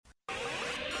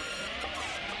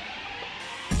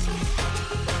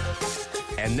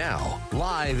And now,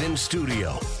 live in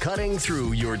studio, cutting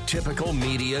through your typical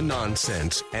media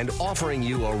nonsense and offering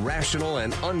you a rational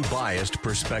and unbiased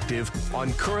perspective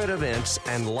on current events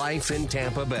and life in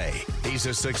Tampa Bay. He's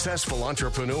a successful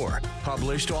entrepreneur,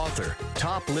 published author,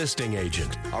 top listing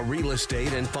agent, a real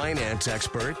estate and finance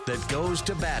expert that goes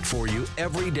to bat for you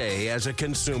every day as a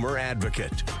consumer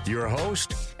advocate. Your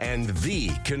host and the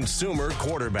consumer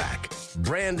quarterback,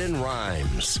 Brandon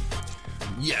Rhymes.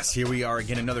 Yes, here we are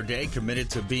again another day,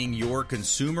 committed to being your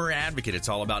consumer advocate. It's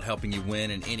all about helping you win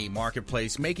in any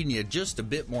marketplace, making you just a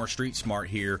bit more street smart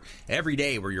here every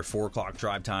day. We're your 4 o'clock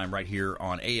drive time right here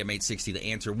on AM 860 The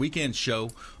Answer, weekend show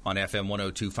on FM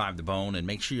 102.5 The Bone. And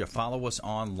make sure you follow us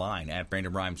online at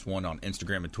Brandon Rhymes 1 on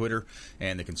Instagram and Twitter,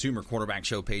 and the Consumer Quarterback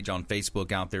Show page on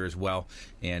Facebook out there as well.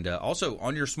 And also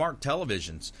on your smart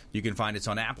televisions, you can find us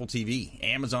on Apple TV,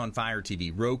 Amazon Fire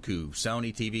TV, Roku,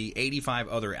 Sony TV, 85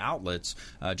 other outlets.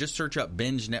 Just search up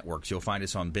Binge Networks. You'll find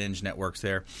us on Binge Networks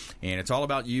there. And it's all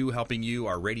about you, helping you,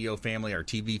 our radio family, our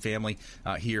TV family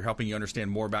here, helping you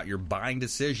understand more about your buying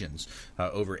decisions.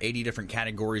 Over 80 different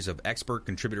categories of expert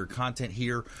contributor content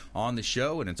here on the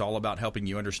show. And it's all about helping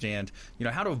you understand,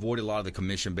 how to avoid a lot of the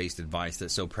commission-based advice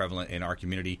that's so prevalent in our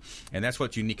community. And that's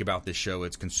what's unique about this show.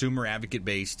 It's consumer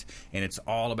advocate-based, and it's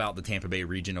all about the Tampa Bay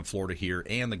region of Florida here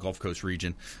and the Gulf Coast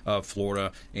region of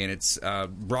Florida. And it's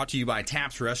brought to you by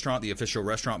Taps Restaurant. The official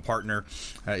restaurant partner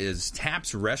is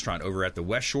Taps Restaurant over at the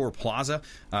West Shore Plaza,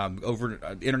 over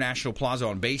International Plaza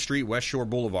on Bay Street, West Shore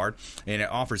Boulevard, and it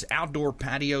offers outdoor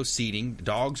patio seating.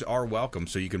 Dogs are welcome,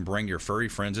 so you can bring your furry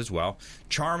friends as well.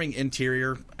 Charming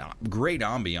interior, great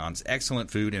ambiance, excellent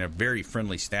food, and a very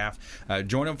friendly staff.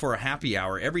 Join them for a happy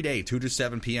hour every day, 2 to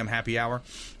 7 p.m. happy hour,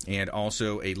 and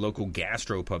also a local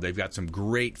gastropub. They've got some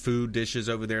great food dishes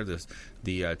over there.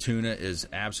 The tuna is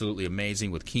absolutely amazing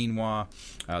with quinoa.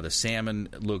 The salmon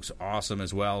looks awesome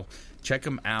as well. Check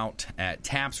them out at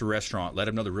Taps Restaurant. Let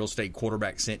them know the Real Estate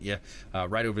Quarterback sent you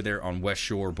right over there on West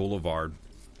Shore Boulevard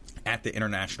at the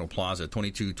International Plaza,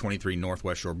 2223 North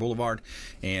West Shore Boulevard.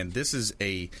 And this is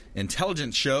a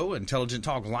intelligent show, intelligent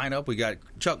talk lineup. We got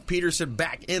Chuck Peterson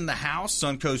back in the house,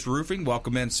 Suncoast Roofing.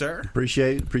 Welcome in, sir.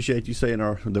 Appreciate you saying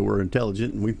that we're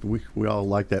intelligent, and we all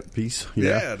like that piece.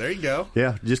 Yeah, there you go.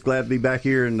 Yeah, just glad to be back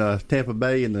here in Tampa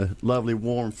Bay in the lovely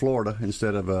warm Florida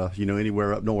instead of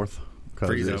anywhere up north.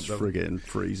 It's friggin'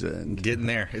 freezing. Getting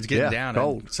there. It's getting down.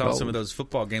 Cold. I saw some of those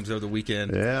football games over the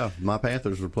weekend. Yeah, my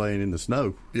Panthers were playing in the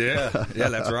snow. Yeah,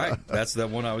 that's right. That's the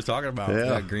one I was talking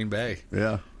about, Green Bay.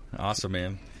 Yeah. Awesome,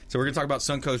 man. So we're going to talk about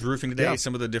Suncoast Roofing today,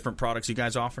 some of the different products you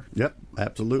guys offer. Yep,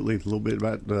 absolutely. A little bit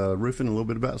about roofing, a little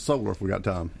bit about solar if we got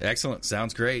time. Excellent.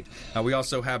 Sounds great. We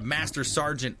also have Master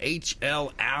Sergeant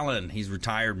H.L. Allen. He's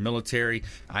retired military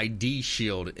ID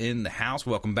shield in the house.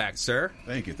 Welcome back, sir.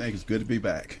 Thank you. It's good to be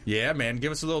back. Yeah, man.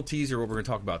 Give us a little teaser of what we're going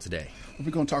to talk about today.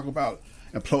 We're going to talk about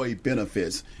employee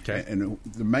benefits. Okay. And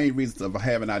the main reasons of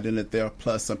having identity theft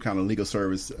plus some kind of legal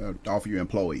service to offer your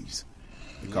employees.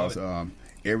 Because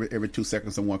every 2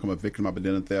 seconds someone becomes a victim of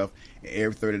identity theft.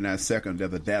 Every 39 seconds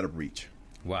there's a data breach.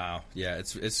 Wow. Yeah,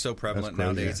 it's so prevalent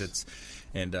nowadays. Yes.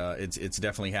 It's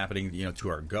definitely happening, to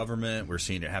our government. We're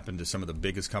seeing it happen to some of the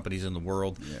biggest companies in the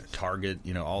world. Yes. Target,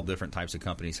 all different types of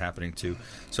companies happening too.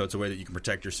 So it's a way that you can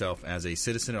protect yourself as a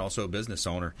citizen and also a business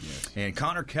owner. Yes. And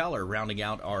Connor Keller rounding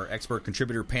out our expert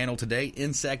contributor panel today,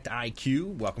 Insect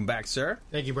IQ. Welcome back, sir.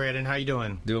 Thank you, Brandon. How you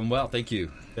doing? Doing well, thank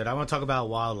you. Good. I want to talk about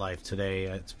wildlife today.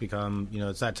 It's become,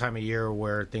 it's that time of year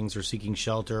where things are seeking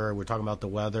shelter. We're talking about the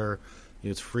weather.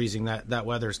 It's freezing. That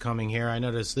weather's coming here. I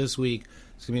noticed this week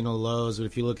it's going to be in the lows, but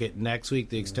if you look at next week,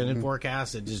 the extended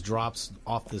forecast, it just drops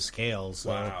off the scale. So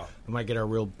wow. We might get a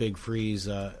real big freeze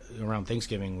around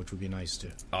Thanksgiving, which would be nice too.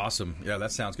 Awesome. Yeah,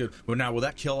 that sounds good. Well, now, will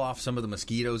that kill off some of the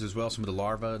mosquitoes as well, some of the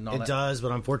larvae and all that? It does,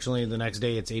 but unfortunately the next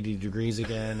day it's 80 degrees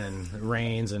again and it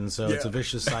rains, and so it's a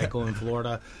vicious cycle in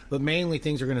Florida. But mainly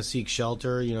things are going to seek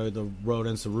shelter. The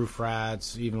rodents, the roof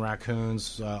rats, even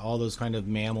raccoons, all those kind of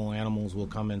mammal animals will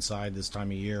come inside this time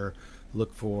of year,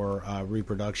 look for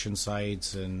reproduction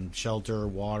sites and shelter,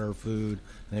 water, food,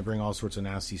 and they bring all sorts of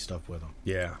nasty stuff with them.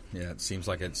 Yeah, it seems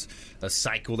like it's a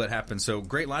cycle that happens. So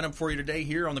great lineup for you today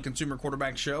here on the Consumer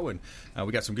Quarterback Show, and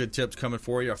we got some good tips coming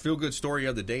for you. Our feel-good story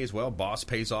of the day as well. Boss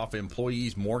pays off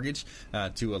employee's mortgage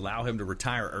to allow him to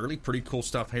retire early. Pretty cool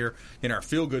stuff here in our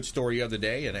feel-good story of the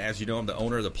day. And as you know, I'm the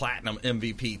owner of the Platinum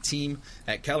MVP team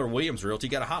at Keller Williams Realty.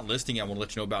 Got a hot listing I want to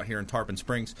let you know about here in Tarpon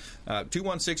Springs.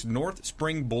 216 North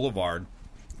Spring Boulevard.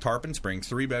 Tarpon Springs,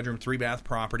 3-bedroom, 3-bath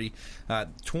property,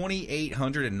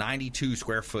 2,892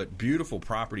 square foot, beautiful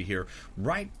property here,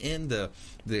 right in the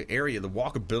area, the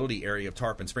walkability area of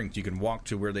Tarpon Springs. You can walk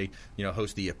to where they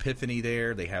host the Epiphany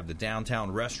there. They have the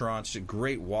downtown restaurants.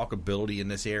 Great walkability in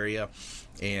this area,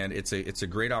 and it's a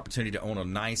great opportunity to own a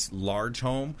nice large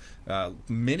home.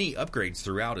 Many upgrades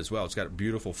throughout as well. It's got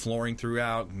beautiful flooring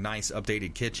throughout, nice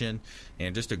updated kitchen,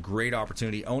 and just a great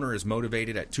opportunity. Owner is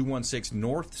motivated at 216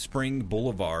 North Spring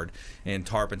Boulevard in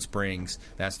Tarpon Springs.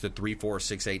 That's the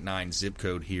 34689 zip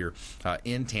code here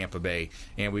in Tampa Bay.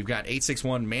 And we've got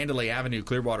 861 Mandalay Avenue,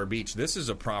 Clearwater Beach. This is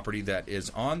a property that is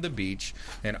on the beach.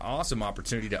 An awesome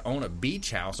opportunity to own a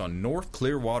beach house on North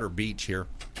Clearwater Beach here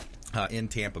in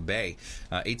Tampa Bay.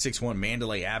 861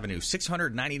 Mandalay Avenue,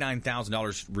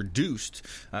 $699,000 reduced,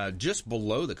 just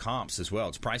below the comps as well.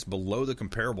 It's priced below the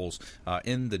comparables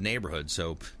in the neighborhood.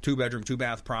 So 2-bedroom,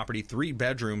 2-bath property, 3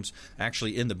 bedrooms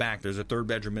actually in the back. There's a 3rd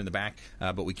bedroom in the back,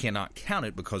 but we cannot count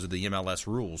it because of the MLS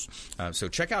rules. So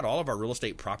check out all of our real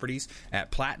estate properties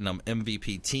at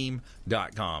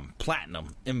PlatinumMVPTeam.com.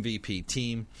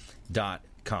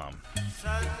 PlatinumMVPTeam.com.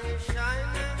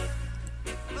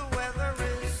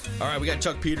 All right, we got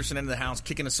Chuck Peterson into the house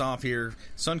kicking us off here.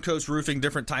 Suncoast Roofing,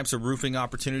 different types of roofing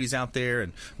opportunities out there,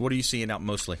 and what are you seeing out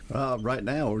mostly? Right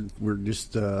now, we're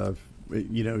just, the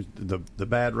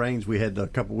bad rains we had a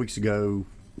couple weeks ago,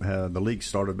 the leaks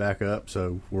started back up,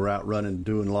 so we're out running,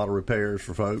 doing a lot of repairs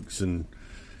for folks, and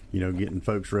getting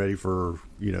folks ready for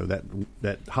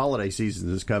that holiday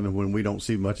season is coming when we don't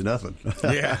see much of nothing.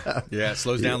 yeah, it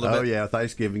slows down a little bit. Oh yeah,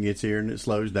 Thanksgiving gets here and it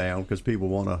slows down because people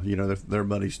want to, their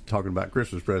money's talking about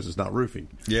Christmas presents, not roofing.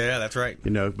 Yeah, that's right.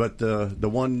 But the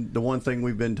one thing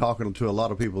we've been talking to a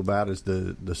lot of people about is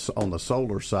the on the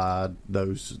solar side,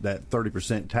 that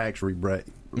 30% tax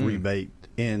rebate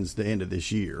ends the end of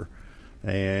this year.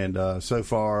 And so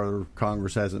far,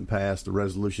 Congress hasn't passed a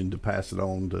resolution to pass it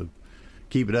on to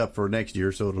keep it up for next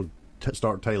year, so it'll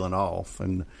start tailing off.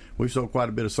 And we've sold quite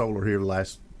a bit of solar here the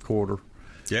last quarter.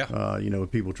 Yeah.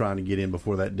 With people trying to get in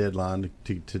before that deadline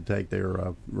to take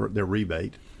their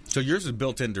rebate. So yours is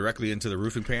built in directly into the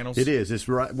roofing panels? It is. It's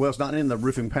right. Well, it's not in the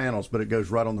roofing panels, but it goes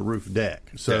right on the roof deck.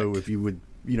 So if you would,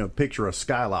 picture a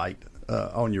skylight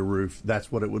on your roof, that's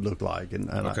what it would look like. And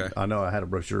okay. I know I had a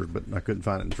brochure, but I couldn't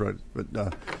find it in the truck. But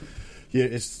yeah,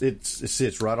 it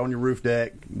sits right on your roof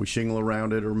deck. We shingle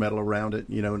around it or metal around it,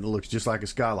 and it looks just like a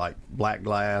skylight. Black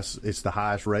glass. It's the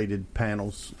highest rated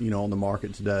panels, on the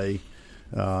market today.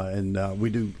 And we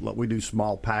do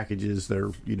small packages. They're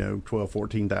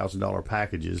 $12,000-$14,000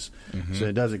 packages. Mm-hmm. So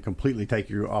it doesn't completely take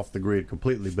you off the grid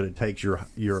completely, but it takes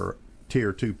your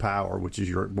tier 2 power, which is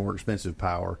your more expensive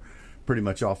power, pretty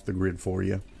much off the grid for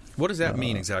you. What does that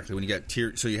mean exactly when you got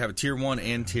tier? So you have a tier 1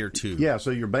 and tier 2. Yeah.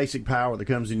 So your basic power that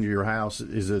comes into your house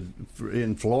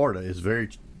in Florida is very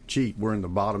cheap. We're in the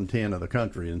bottom 10 of the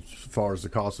country as far as the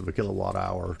cost of a kilowatt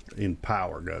hour in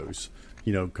power goes.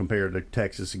 Compared to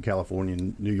Texas and California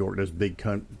and New York, those big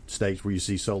states where you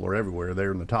see solar everywhere,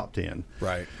 they're in the top 10.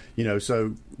 Right.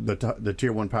 So the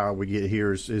tier 1 power we get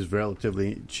here is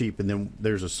relatively cheap, and then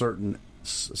there's a certain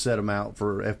set amount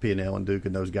for FP&L and Duke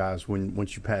and those guys.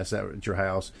 Once you pass that at your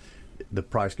house, the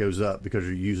price goes up because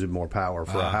you're using more power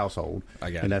for a household. I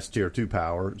got it. And that's tier 2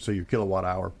 power, so your kilowatt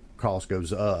hour cost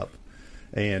goes up,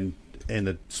 and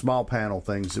the small panel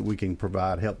things that we can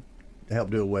provide help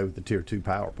do away with the tier 2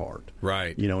 power part.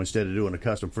 Right. Instead of doing a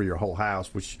custom for your whole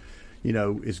house, which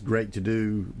is great to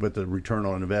do, but the return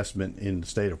on investment in the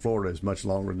state of Florida is much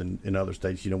longer than in other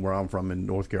states. Where I'm from in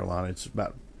North Carolina, it's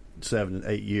about 7 to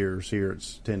 8 years. Here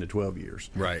it's 10 to 12 years.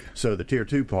 Right. So the tier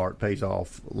 2 part pays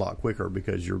off a lot quicker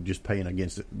because you're just paying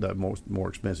against the more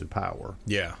expensive power.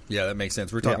 Yeah, that makes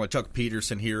sense. We're talking with Chuck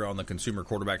Peterson here on the Consumer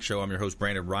Quarterback Show. I'm your host,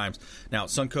 Brandon Rhymes. Now,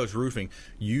 Suncoast Roofing,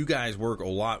 you guys work a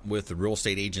lot with the real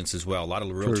estate agents as well. A lot of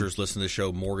the realtors listen to the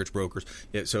show, mortgage brokers.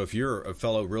 So if you're a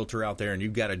fellow realtor out there and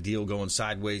you've got a deal going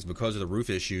sideways because of the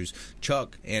roof issues,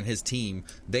 Chuck and his team,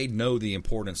 they know the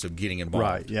importance of getting involved.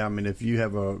 Right. Yeah. I mean, if you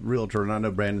have a realtor, and I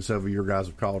know Brandon, several of your guys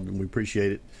have called, and we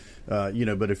appreciate it.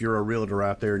 But if you're a realtor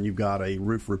out there and you've got a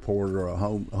roof report or a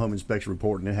home inspection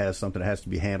report and it has something that has to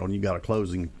be handled and you got a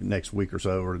closing next week or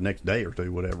so or the next day or two,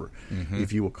 whatever,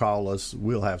 if you will call us,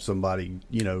 we'll have somebody,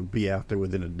 be out there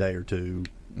within a day or two,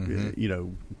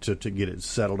 to get it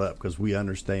settled up, because we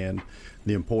understand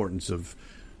the importance of,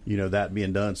 that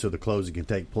being done so the closing can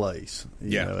take place.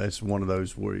 It's one of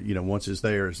those where, once it's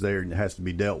there and it has to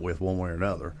be dealt with one way or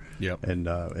another. Yep.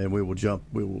 And we will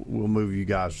we'll move you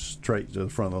guys straight to the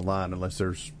front of the line unless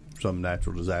there's some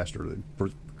natural disaster that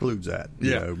precludes that.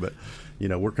 But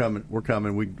we're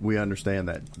coming. We understand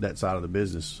that side of the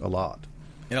business a lot.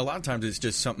 And a lot of times it's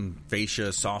just something fascia,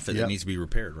 soffit that needs to be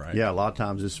repaired, right? Yeah, a lot of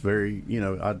times it's very,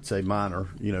 I'd say minor.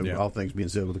 All things being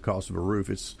said, with the cost of a roof,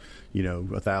 it's $1,000,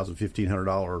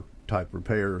 $1,500 type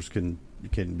repairs can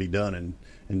be done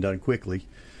and done quickly.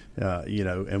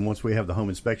 And once we have the home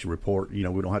inspection report, we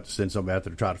don't have to send somebody out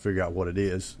there to try to figure out what it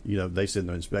is. They send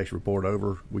the inspection report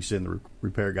over. We send the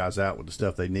repair guys out with the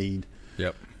stuff they need.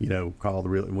 Yep. Call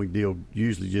and we deal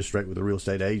usually just straight with the real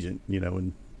estate agent.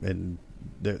 And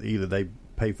either they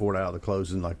pay for it out of the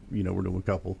closing, like we're doing a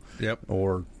couple. Yep.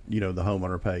 Or the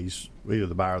homeowner pays, either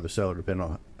the buyer or the seller, depending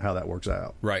on how that works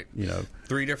out. Right.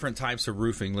 3 different types of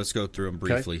roofing. Let's go through them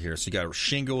briefly here. So you got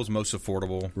shingles, most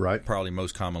affordable, right? Probably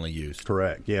most commonly used.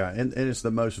 Correct. Yeah, and it's the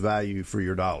most value for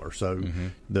your dollar. So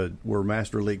we're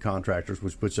Master Elite Contractors,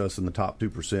 which puts us in the top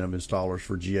 2% of installers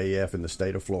for GAF in the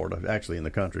state of Florida, actually in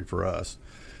the country for us.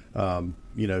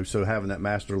 So having that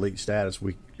Master Elite status,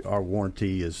 our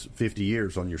warranty is 50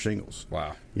 years on your shingles.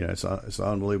 Wow. It's an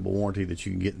unbelievable warranty that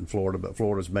you can get in Florida, but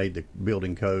Florida's made the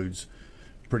building codes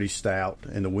pretty stout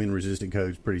and the wind resistant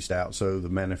codes pretty stout, so the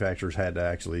manufacturers had to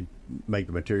actually make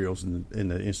the materials in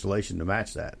the installation to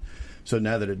match that. So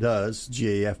now that it does,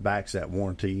 GAF backs that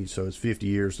warranty, so it's 50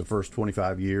 years. The first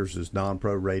 25 years is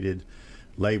non-prorated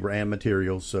labor and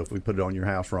materials. So if we put it on your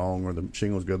house wrong or the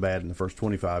shingles go bad in the first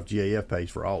 25, GAF pays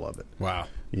for all of it. Wow.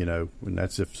 And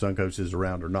that's if Suncoast is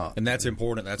around or not. And that's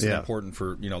important. That's important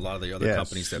for a lot of the other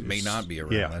companies that may not be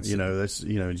around. Yeah, that's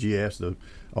GAF's the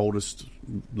oldest,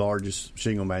 largest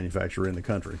shingle manufacturer in the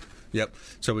country. Yep.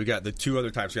 So we've got the 2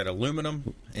 other types. We've got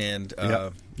aluminum and...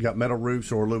 You got metal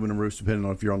roofs or aluminum roofs, depending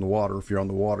on if you're on the water. If you're on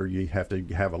the water, you have to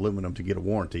have aluminum to get a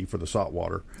warranty for the salt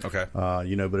water. Okay.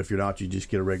 But if you're not, you just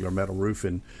get a regular metal roof.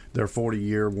 And they're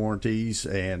 40-year warranties,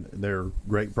 and they're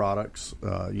great products.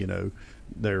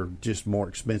 They're just more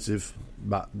expensive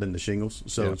than the shingles.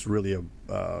 So it's really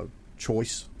a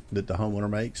choice that the homeowner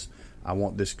makes. I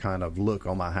want this kind of look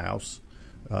on my house,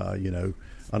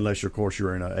 unless, of course,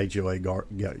 you're in a HOA,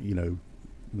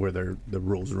 where the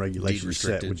rules and regulations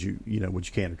set what you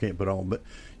can or can't put on. But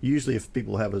usually if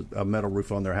people have a metal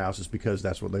roof on their house, it's because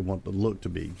that's what they want the look to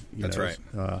be. That's right.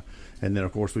 And then,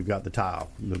 of course, we've got the tile,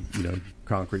 the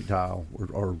concrete tile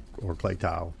or clay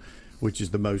tile, which is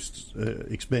the most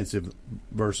expensive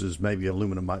versus maybe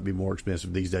aluminum might be more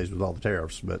expensive these days with all the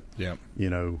tariffs. But,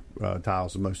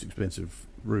 tile's the most expensive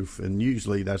roof. And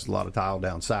usually that's a lot of tile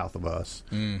down south of us,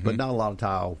 but not a lot of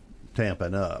tile Tampa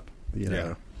and up,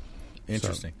 Yeah.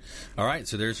 Interesting. All right,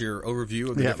 so there's your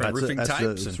overview of the different roofing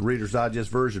types. It's a Reader's Digest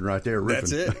version right there. Roofing.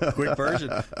 That's it. Quick version.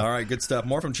 All right, good stuff.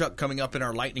 More from Chuck coming up in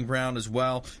our lightning round as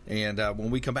well. And when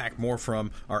we come back, more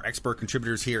from our expert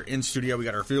contributors here in studio. We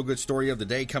got our feel-good story of the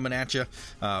day coming at you.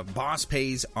 Boss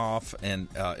pays off an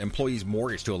employee's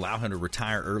mortgage to allow him to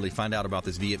retire early. Find out about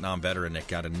this Vietnam veteran that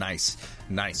got a nice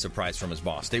surprise from his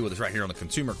boss. Stay with us right here on the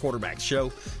Consumer Quarterback Show,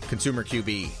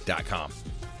 ConsumerQB.com.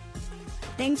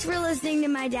 Thanks for listening to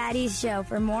My Daddy's Show.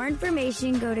 For more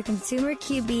information, go to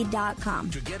ConsumerQB.com.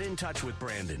 To get in touch with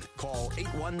Brandon, call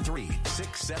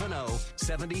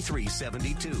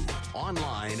 813-670-7372.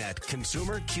 Online at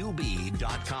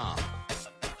ConsumerQB.com.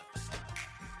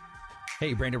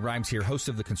 Hey, Brandon Rhymes here, host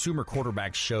of the Consumer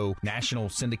Quarterback Show, national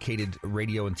syndicated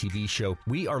radio and TV show.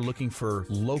 We are looking for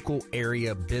local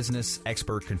area business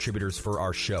expert contributors for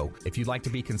our show. If you'd like to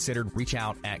be considered, reach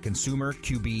out at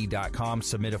ConsumerQB.com,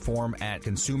 submit a form at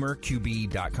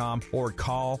ConsumerQB.com, or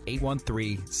call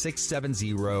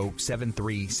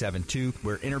 813-670-7372.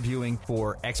 We're interviewing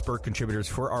for expert contributors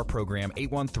for our program,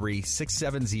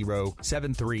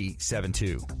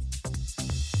 813-670-7372.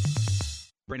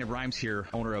 Brandon Rhymes here,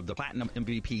 owner of the Platinum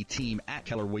MVP team at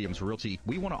Keller Williams Realty.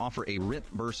 We want to offer a rent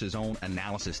versus own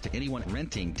analysis to anyone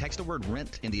renting. Text the word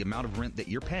rent and the amount of rent that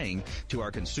you're paying to our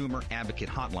consumer advocate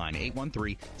hotline,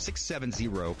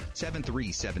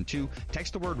 813-670-7372.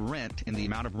 Text the word rent and the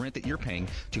amount of rent that you're paying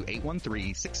to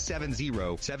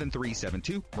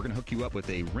 813-670-7372. We're going to hook you up with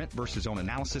a rent versus own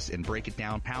analysis and break it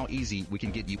down how easy we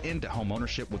can get you into home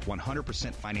ownership with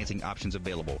 100% financing options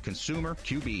available.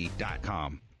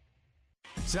 ConsumerQB.com.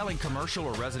 Selling commercial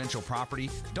or residential property?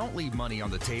 Don't leave money on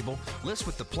the table. List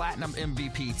with the Platinum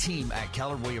MVP team at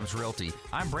Keller Williams Realty.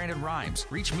 I'm Brandon Rhymes.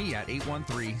 Reach me at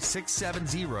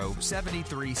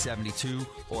 813-670-7372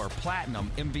 or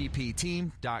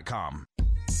PlatinumMVPteam.com.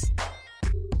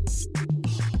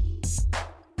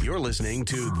 You're listening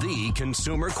to the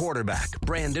Consumer Quarterback,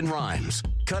 Brandon Rhymes,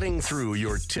 cutting through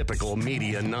your typical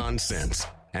media nonsense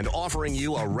and offering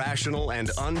you a rational and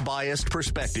unbiased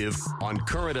perspective on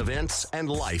current events and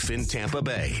life in Tampa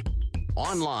Bay.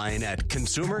 Online at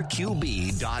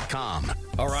ConsumerQB.com.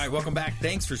 All right, welcome back.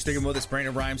 Thanks for sticking with us.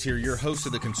 Brandon Rhymes here, your host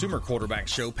of the Consumer Quarterback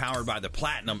Show, powered by the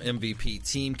Platinum MVP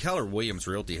team. Keller Williams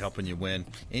Realty, helping you win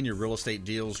in your real estate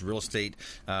deals, real estate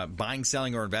buying,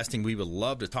 selling, or investing. We would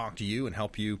love to talk to you and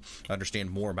help you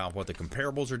understand more about what the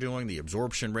comparables are doing, the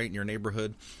absorption rate in your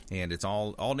neighborhood, and it's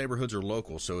all neighborhoods are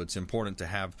local, so it's important to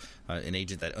have an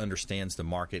agent that understands the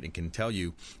market and can tell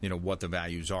you, what the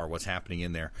values are, what's happening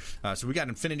in there. So we got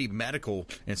Infinity Medical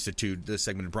Institute. This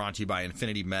segment is brought to you by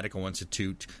Infinity Medical Institute.com.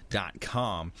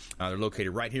 They're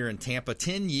located right here in Tampa,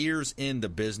 10 years in the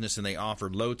business, and they offer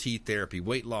low T therapy,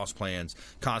 weight loss plans,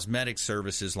 cosmetic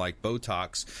services like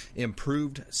Botox,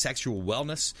 improved sexual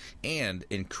wellness, and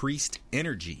increased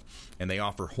energy. And they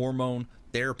offer hormone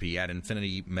therapy at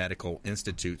Infinity Medical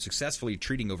Institute, successfully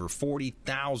treating over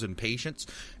 40,000 patients,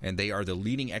 and they are the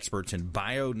leading experts in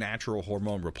bio-natural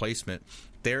hormone replacement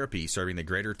therapy serving the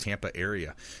greater Tampa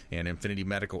area. And Infinity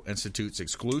Medical Institute's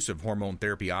exclusive hormone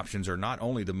therapy options are not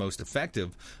only the most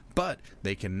effective, but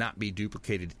they cannot be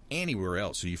duplicated anywhere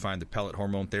else. So you find the pellet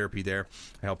hormone therapy there,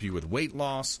 help you with weight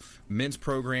loss, men's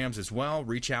programs as well.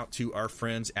 Reach out to our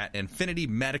friends at Infinity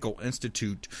Medical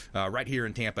Institute right here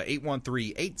in Tampa,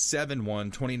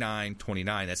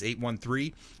 813-871-2929. That's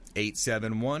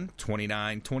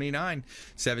 813-871-2929,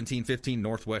 1715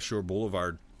 Northwest Shore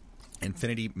Boulevard.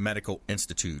 Infinity Medical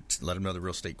Institute. Let them know the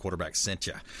Real Estate Quarterback sent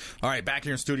you. All right, back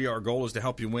here in studio, our goal is to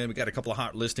help you win. We got a couple of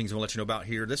hot listings we'll let you know about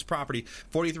here. This property,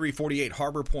 4348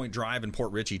 Harbor Point Drive in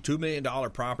Port Richey, $2 million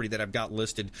property that I've got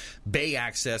listed. Bay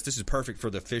access. This is perfect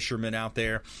for the fishermen out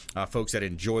there, folks that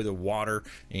enjoy the water,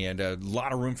 and a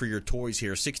lot of room for your toys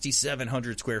here.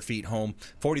 6,700 square feet home,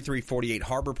 4348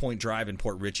 Harbor Point Drive in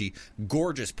Port Richey.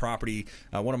 Gorgeous property.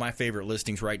 One of my favorite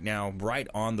listings right now, right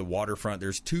on the waterfront.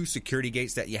 There's 2 security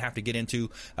gates that you have to get into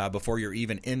before you're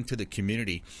even into the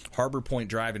community. Harbor Point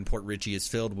Drive in Port Richey is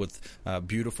filled with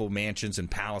beautiful mansions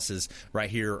and palaces right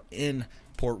here in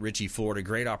Port Richey, Florida.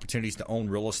 Great opportunities to own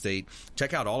real estate.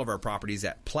 Check out all of our properties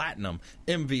at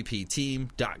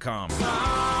PlatinumMVPTeam.com.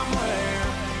 Somewhere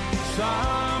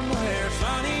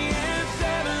sunny and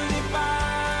 75.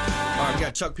 All right, we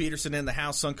got Chuck Peterson in the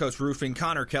house, Suncoast Roofing.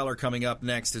 Connor Keller coming up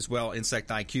next as well, Insect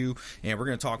IQ. And we're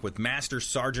going to talk with Master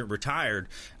Sergeant Retired.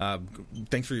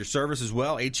 Thanks for your service as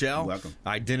well, HL. Welcome.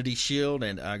 Identity Shield.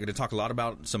 And I'm going to talk a lot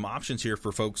about some options here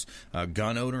for folks.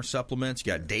 Gun owner supplements.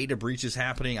 You got data breaches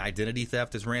happening. Identity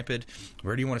theft is rampant.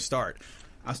 Where do you want to start?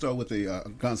 I start with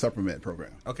the gun supplement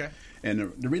program. Okay.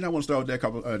 And the reason I want to start with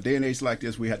that, day and age like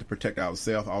this, we have to protect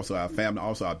ourselves, also our family,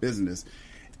 also our business.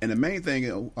 And the main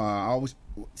thing, always,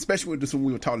 especially with this when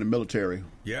we were taught in the military,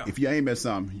 if you aim at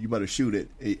something, you better shoot it.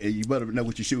 And you better know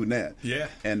what you're shooting at. Yeah.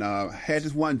 And had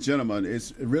this one gentleman,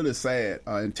 it's really sad,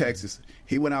 in Texas.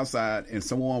 He went outside and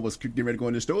someone was getting ready to go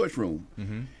in the storage room.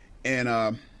 Mm-hmm.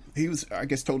 And he was, I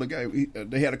guess, told the guy,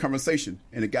 they had a conversation.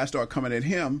 And the guy started coming at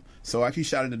him. So he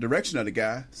shot in the direction of the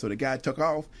guy. So the guy took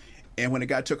off. And when the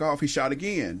guy took off, he shot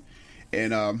again.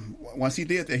 And once he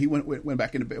did that, he went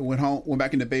back in the bed, went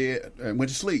back into bed, and went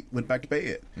to sleep, went back to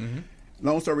bed. Mm-hmm.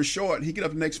 Long story short, he get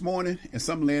up the next morning and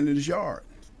something landed in his yard.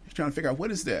 He's trying to figure out what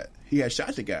is that. He had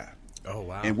shot the guy. Oh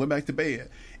wow! And went back to bed.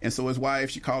 And so his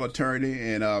wife, she called an attorney,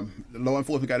 and law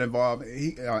enforcement got involved.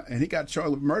 He got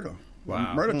charged with murder,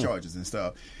 murder charges and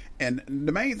stuff. And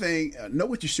the main thing, know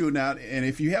what you're shooting at. And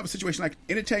if you have a situation like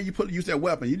anytime you use that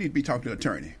weapon, you need to be talking to an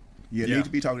attorney. You need to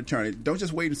be talking to an attorney. Don't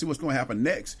just wait and see what's going to happen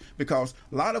next, because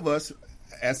a lot of us,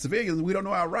 as civilians, we don't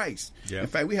know our rights. Yep. In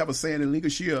fact, we have a saying in Legal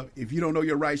Shield, if you don't know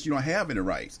your rights, you don't have any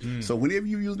rights. So whenever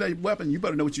you use that weapon, you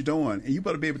better know what you're doing, and you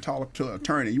better be able to talk to an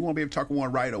attorney. You won't be able to talk to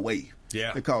one right away.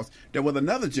 Yeah. Because there was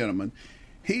another gentleman,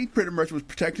 he pretty much was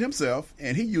protecting himself,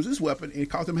 and he used his weapon, and it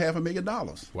cost him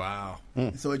 $500,000. Wow.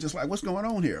 So it's just like, what's going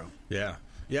on here? Yeah.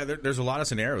 Yeah, there's a lot of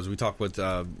scenarios. We talked with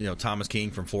Thomas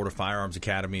King from Florida Firearms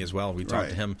Academy as well. We talked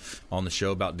to him on the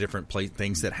show about different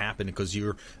things that happen, because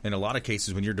you're, in a lot of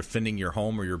cases, when you're defending your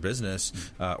home or your business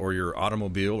or your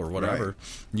automobile or whatever,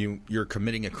 you're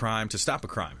committing a crime to stop a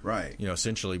crime. Right.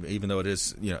 Essentially, even though it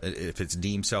is, if it's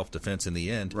deemed self-defense in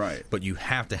the end. Right. But you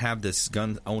have to have this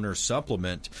gun owner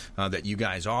supplement that you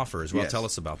guys offer as well. Yes. Tell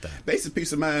us about that. Basic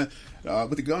peace of mind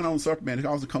with the gun owner supplement. It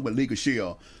also comes with Legal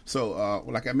Shield. So,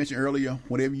 like I mentioned earlier,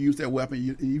 whenever you use that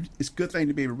weapon, it's a good thing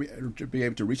to be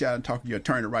able to reach out and talk to your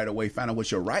attorney right away, find out what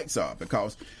your rights are,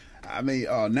 because I mean,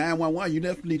 911, you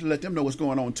definitely need to let them know what's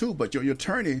going on too. But your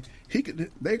attorney,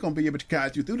 they're going to be able to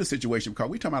guide you through the situation, because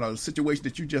we're talking about a situation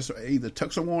that you just either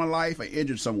took someone's life or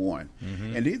injured someone.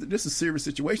 And this is a serious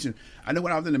situation. I know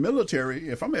when I was in the military,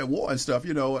 if I'm at war and stuff,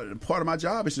 part of my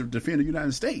job is to defend the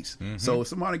United States. So if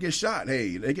somebody gets shot,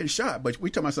 hey, they get shot. But we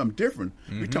talking about something different.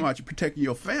 We talking about you protecting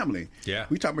your family. Yeah.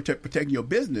 We talking about protecting your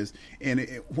business. And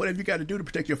whatever you got to do to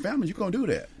protect your family, you're going to do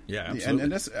that. Yeah, absolutely.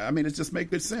 And that's, I mean, it just makes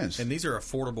good sense. And these are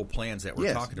affordable plans that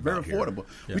we're talking about. Very affordable.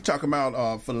 Yeah. We're talking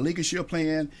about for the Legal Shield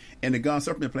plan and the gun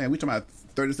supplement plan, we're talking about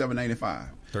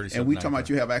 $37.95. And we talking about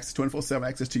you have access 24/7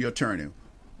 access to your attorney.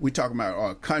 We talking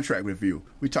about contract review.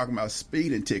 We talking about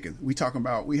speeding tickets. We talking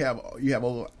about you have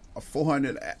over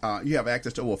 400. You have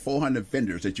access to over 400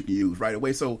 vendors that you can use right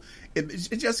away. So it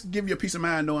just gives you a peace of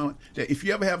mind knowing that if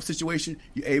you ever have a situation,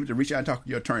 you're able to reach out and talk to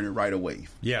your attorney right away.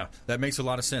 Yeah, that makes a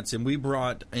lot of sense. And we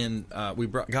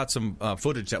got some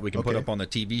footage that we can put up on the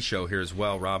TV show here as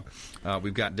well, Rob.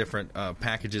 We've got different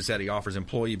packages that he offers: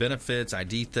 employee benefits,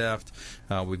 ID theft.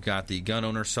 We've got the gun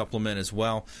owner supplement as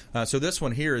well. So this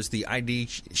one here is the ID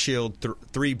Shield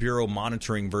 3 Bureau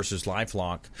monitoring versus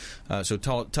LifeLock. So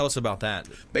tell us about that.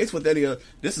 Based what that is,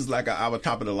 this is like our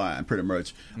top of the line, pretty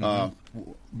much.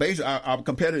 Basically, our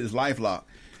competitor is LifeLock,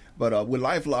 but with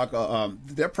LifeLock,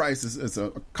 their price is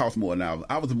cost more now.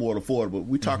 Ours is more affordable.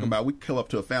 We talking about we come up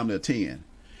to a family of 10,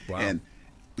 and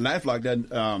LifeLock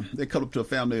doesn't. They come up to a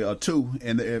family of 2,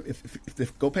 and if they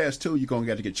go past 2, you're gonna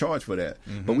get to get charged for that.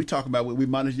 But we talk about we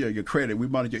monitor your credit, we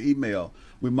monitor your email,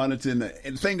 we monitor the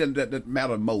thing that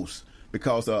matter most.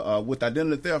 Because with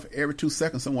identity theft, every 2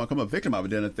 seconds someone come a victim of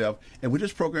identity theft. And with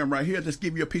this program right here, just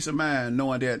give you a peace of mind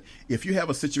knowing that if you have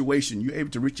a situation, you're able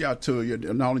to reach out to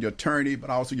not only your attorney, but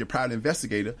also your private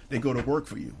investigator. They go to work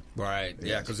for you. Right.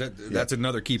 Yeah, because that's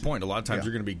another key point. A lot of times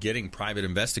you're going to be getting private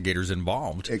investigators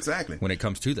involved. Exactly. When it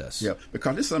comes to this. Yeah,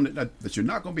 because this is something that you're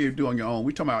not going to be able to do on your own.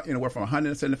 We're talking about anywhere from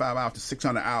 175 hours to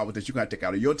 600 hours that you're going to take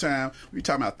out of your time. We're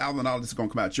talking about $1,000 that's going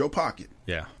to come out your pocket.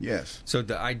 Yeah. Yes. So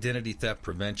the identity theft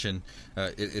prevention,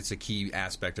 it's a key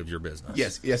aspect of your business.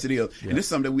 Yes, it is. Yeah. And this is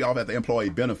something that we offer at the employee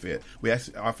benefit. We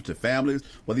actually offer to families,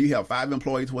 whether you have 5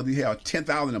 employees, whether you have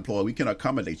 10,000 employees, we can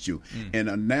accommodate you.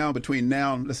 And now, between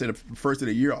now and let's say the first of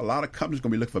the year, a lot of companies are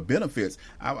going to be looking for benefits.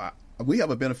 We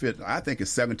have a benefit, I think, is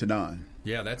 7 to 9.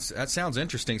 Yeah, that sounds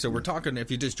interesting. So we're talking,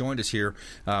 if you just joined us here,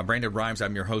 Brandon Rhymes,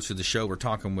 I'm your host of the show. We're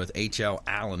talking with H.L.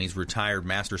 Allen. He's retired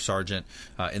Master Sergeant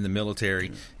in the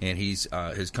military, and he's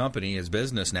his company, his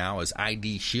business now is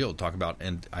ID Shield. Talk about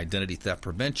identity theft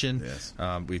prevention. Yes.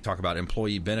 We talk about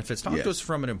employee benefits. Talk to us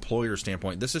from an employer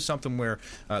standpoint. This is something where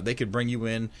they could bring you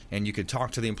in, and you could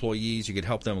talk to the employees. You could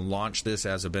help them launch this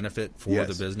as a benefit for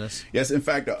the business. Yes, in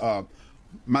fact,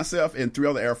 myself and 3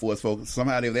 other Air Force folks,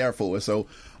 somehow they're the Air Force, so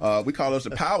we call us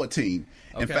the Power Team.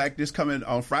 In fact, this coming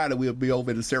on Friday, we'll be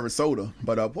over in Sarasota.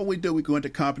 But what we do, we go into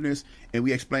companies and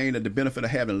we explain that the benefit of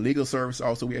having legal service.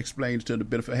 Also, we explain to the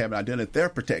benefit of having identity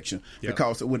theft protection. Yep.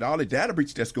 Because with all the data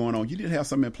breach that's going on, you need to have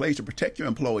something in place to protect your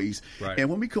employees. Right. And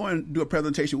when we go in and do a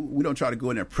presentation, we don't try to go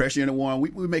in there and pressure anyone. We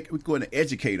go in and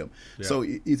educate them. Yeah. So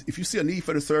if you see a need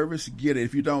for the service, get it.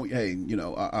 If you don't, hey,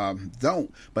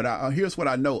 don't. But here's what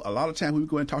I know. A lot of times when we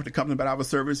go and talk to companies about our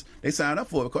service, they sign up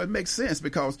for it because it makes sense.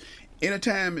 Because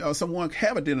anytime someone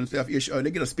have a identity theft issue, or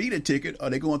they get a speeding ticket, or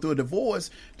they're going through a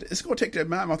divorce, it's going to take their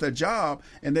mind off their job,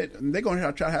 and they're going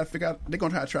to try to figure out. They're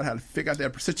going to try how to figure out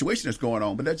that situation that's going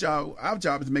on. But our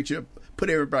job is to make sure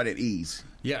put everybody at ease.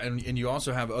 Yeah, and you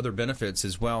also have other benefits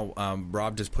as well.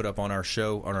 Rob just put up on our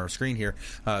show, on our screen here,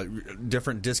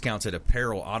 different discounts at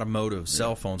apparel, automotive,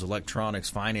 cell phones, electronics,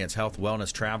 finance, health,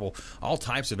 wellness, travel, all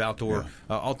types of outdoor,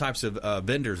 all types of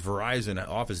vendors, Verizon,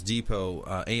 Office Depot,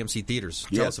 AMC Theaters.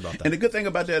 Tell us about that. And the good thing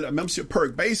about that membership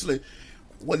perk, basically,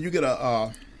 whether you get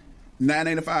a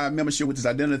 $9.95 membership, which is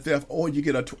identity theft, or you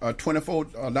get a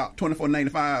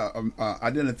 $24.95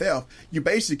 identity theft, you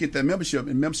basically get that membership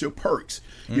and membership perks.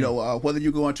 Whether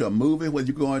you're going to a movie, whether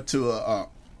you're going to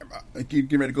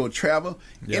getting ready to go travel,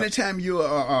 anytime you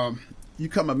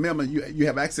become a member, you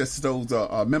have access to those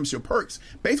membership perks.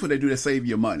 Basically, what they do, they save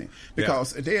you money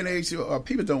because day and age,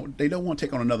 people don't want to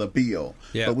take on another bill.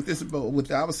 Yeah. But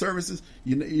with our services,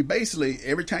 you basically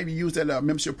every time you use that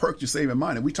membership perk, you're saving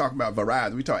money. We talk about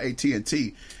Verizon, we talk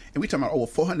AT&T. And we're talking about over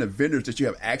 400 vendors that you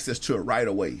have access to it right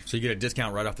away. So you get a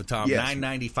discount right off the top. Yes.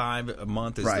 $9.95 a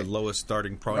month is Right. the lowest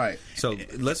starting price. Right. So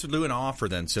let's do an offer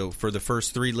then. So for the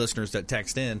first 3 listeners that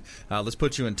text in, let's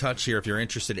put you in touch here if you're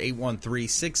interested.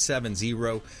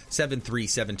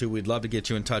 813-670-7372. We'd love to get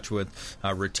you in touch with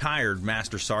retired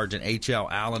Master Sergeant H.L.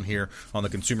 Allen here on the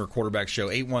Consumer Quarterback Show.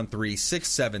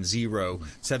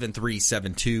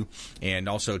 813-670-7372. And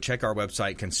also check our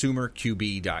website,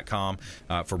 ConsumerQB.com,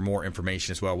 for more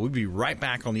information as well. We'll be right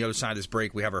back on the other side of this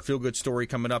break. We have our feel-good story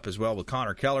coming up as well with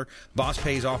Connor Keller. Boss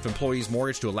pays off employees'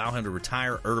 mortgage to allow him to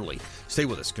retire early. Stay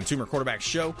with us. Consumer Quarterback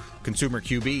Show,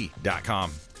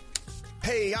 ConsumerQB.com.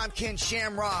 Hey, I'm Ken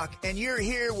Shamrock, and you're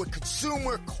here with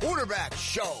Consumer Quarterback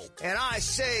Show. And I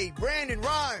say, Brandon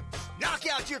Rhymes, knock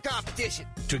out your competition.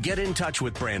 To get in touch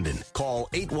with Brandon, call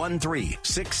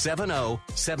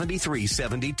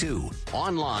 813-670-7372.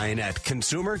 Online at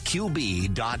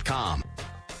ConsumerQB.com.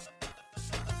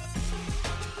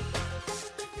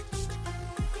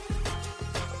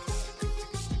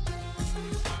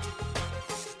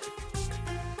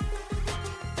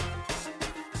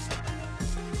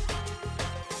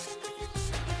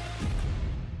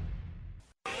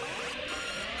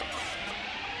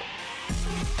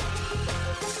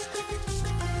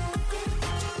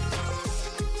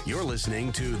 You're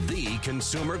listening to The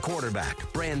Consumer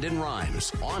Quarterback, Brandon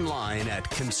Rhymes, online at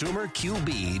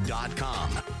ConsumerQB.com.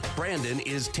 Brandon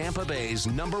is Tampa Bay's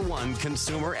 #1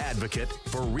 consumer advocate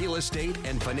for real estate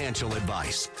and financial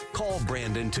advice. Call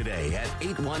Brandon today at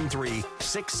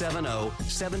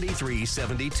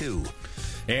 813-670-7372.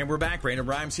 And we're back. Brandon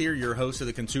Rhymes here, your host of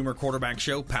the Consumer Quarterback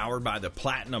Show, powered by the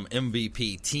Platinum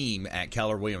MVP team at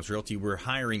Keller Williams Realty. We're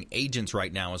hiring agents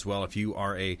right now as well. If you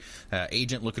are a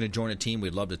agent looking to join a team,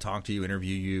 we'd love to talk to you,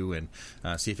 interview you, and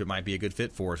see if it might be a good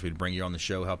fit for us. We'd bring you on the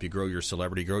show, help you grow your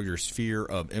celebrity, grow your sphere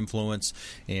of influence.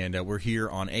 And we're here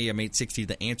on AM 860,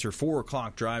 The Answer, 4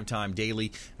 o'clock drive time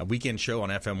daily, a weekend show on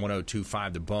FM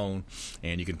 102.5 The Bone.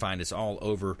 And you can find us all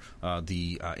over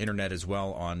the internet as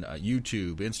well on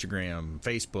YouTube, Instagram,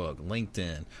 Facebook,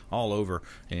 LinkedIn, all over.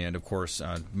 And, of course,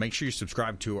 make sure you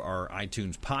subscribe to our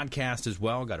iTunes podcast as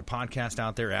well. Got a podcast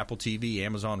out there, Apple TV,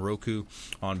 Amazon, Roku,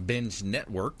 on Binge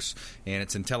Networks. And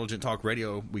it's Intelligent Talk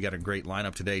Radio. We got a great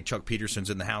lineup today. Chuck Peterson's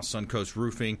in the house, Suncoast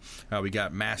Roofing. We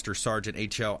got Master Sergeant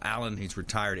H.L. Allen. He's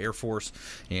retired Air Force.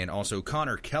 And also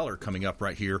Connor Keller coming up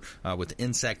right here with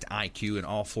Insect IQ and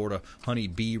All Florida Honey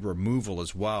Bee Removal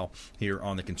as well here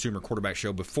on the Consumer Quarterback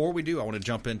Show. Before we do, I want to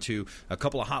jump into a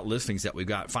couple of hot listings that we've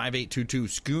got. 5822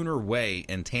 Schooner Way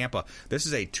in Tampa. This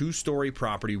is a 2-story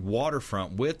property,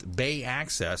 waterfront with bay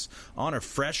access on a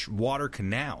freshwater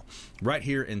canal right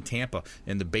here in Tampa,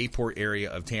 in the Bayport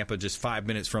area of Tampa, just 5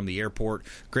 minutes from the airport.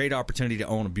 Great opportunity to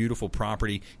own a beautiful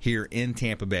property here in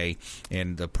Tampa Bay,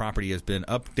 and the property has been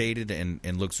updated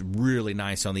and looks really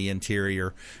nice on the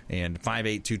interior. And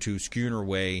 5822 Schooner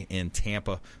Way in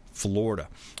Tampa, Florida.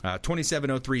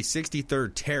 2703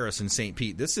 63rd Terrace in St.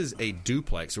 Pete. This is a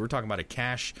duplex, so we're talking about a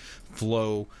cash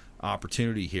flow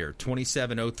opportunity here.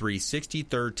 2703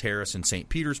 63rd Terrace in St.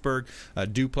 Petersburg.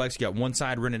 Duplex. You got one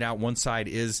side rented out. One side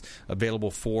is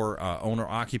available for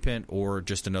owner-occupant or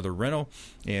just another rental.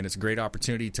 And it's a great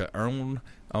opportunity to own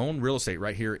real estate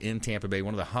right here in Tampa Bay,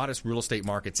 one of the hottest real estate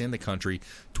markets in the country.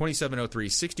 2703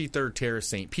 63rd Terrace,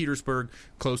 St. Petersburg,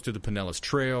 close to the Pinellas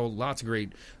Trail. Lots of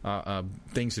great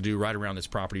things to do right around this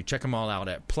property. Check them all out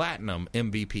at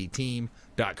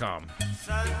PlatinumMVPTeam.com.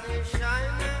 Sun is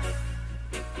shining,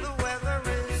 the weather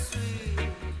is sweet.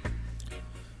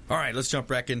 All right, let's jump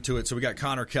back into it. So we got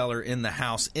Connor Keller in the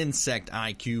house, Insect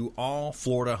IQ, All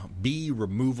Florida Bee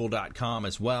Removal.com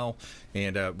as well.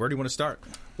 And where do you want to start?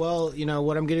 Well, you know,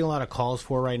 what I'm getting a lot of calls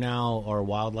for right now are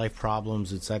wildlife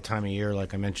problems. It's that time of year,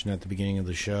 like I mentioned at the beginning of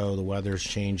the show. The weather's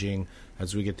changing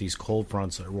as we get these cold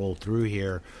fronts that roll through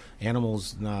here.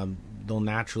 Animals, they'll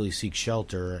naturally seek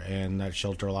shelter, and that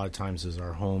shelter a lot of times is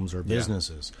our homes or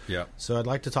businesses. Yeah. So I'd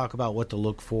like to talk about what to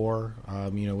look for,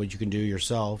 you know, what you can do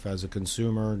yourself as a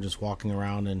consumer, just walking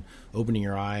around and opening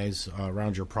your eyes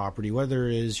around your property, whether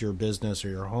it is your business or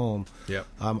your home. Yeah.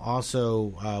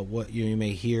 Also, what you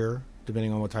may hear,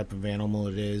 depending on what type of animal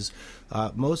it is.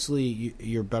 Mostly,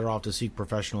 you're better off to seek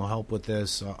professional help with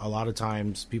this. A lot of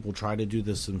times, people try to do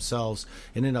this themselves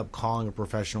and end up calling a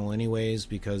professional anyways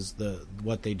because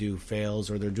what they do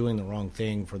fails or they're doing the wrong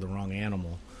thing for the wrong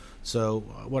animal. So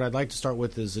what I'd like to start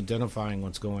with is identifying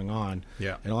what's going on.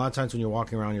 Yeah. And a lot of times when you're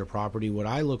walking around your property, what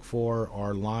I look for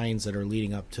are lines that are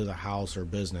leading up to the house or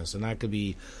business. And that could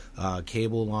be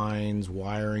cable lines,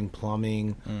 wiring,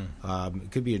 plumbing.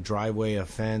 It could be a driveway, a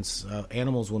fence.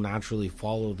 Animals will naturally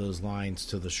follow those lines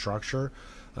to the structure.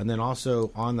 And then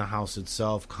also on the house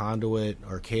itself, conduit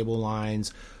or cable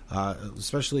lines,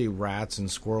 especially rats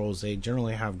and squirrels, they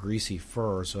generally have greasy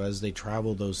fur. So as they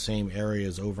travel those same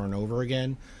areas over and over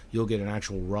again, you'll get an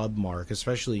actual rub mark,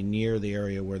 especially near the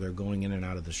area where they're going in and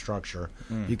out of the structure.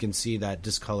 You can see that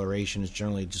discoloration is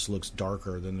generally just looks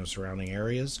darker than the surrounding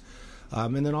areas.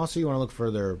 And then also you want to look for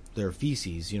their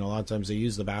feces. A lot of times they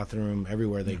use the bathroom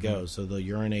everywhere they go, so they'll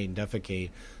urinate and defecate.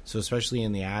 So especially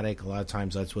in the attic, a lot of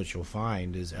times that's what you'll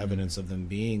find is evidence of them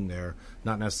being there,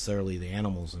 not necessarily the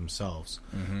animals themselves.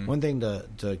 One thing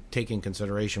to take in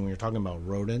consideration when you're talking about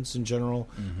rodents in general,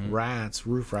 rats,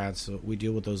 roof rats, we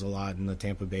deal with those a lot in the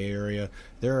Tampa Bay area.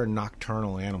 They're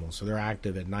nocturnal animals, so they're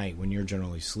active at night when you're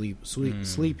generally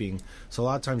sleeping. So a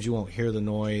lot of times you won't hear the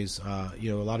noise. A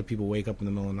lot of people wake up in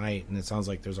the middle of the night and it sounds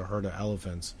like there's a herd of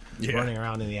elephants running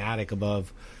around in the attic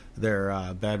above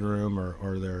their bedroom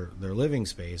or their living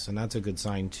space, and that's a good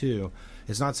sign too.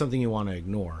 It's not something you want to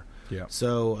ignore.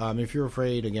 So if you're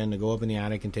afraid, again, to go up in the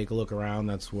attic and take a look around,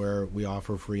 that's where we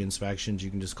offer free inspections. You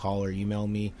can just call or email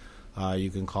me. You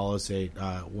can call us at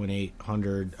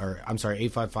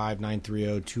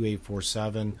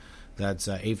 855-930-2847. That's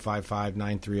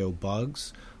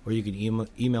 855-930-BUGS. Or you can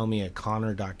email me at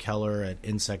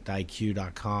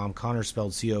connor.keller@insectiq.com. Connor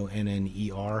spelled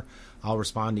Conner. I'll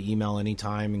respond to email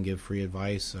anytime and give free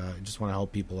advice. I just want to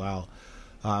help people out.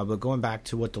 But going back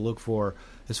to what to look for,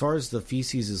 as far as the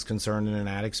feces is concerned in an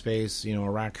attic space, a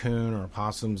raccoon or a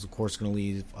possum is, of course, going to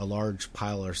leave a large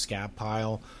pile or scab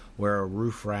pile, where a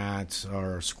roof rat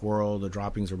or a squirrel, the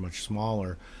droppings are much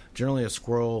smaller. Generally, a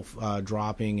squirrel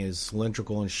dropping is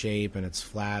cylindrical in shape and it's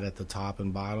flat at the top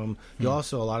and bottom. You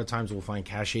also, a lot of times, will find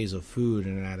caches of food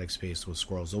in an attic space with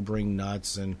squirrels. They'll bring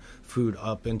nuts and food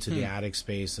up into the attic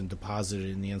space and deposit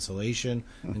it in the insulation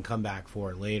and come back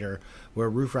for it later, where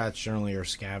roof rats generally are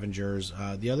scavengers.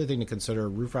 The other thing to consider,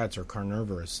 roof rats are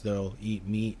carnivorous. They'll eat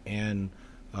meat and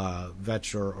not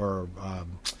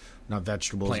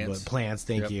vegetables, but plants,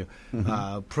 thank you.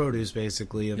 Produce,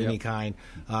 basically, of any kind.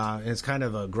 And it's kind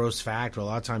of a gross fact, but a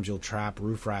lot of times you'll trap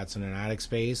roof rats in an attic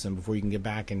space, and before you can get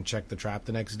back and check the trap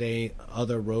the next day,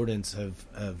 other rodents have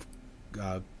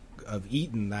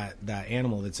eaten that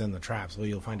animal that's in the trap. So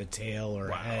you'll find a tail or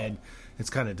a head. It's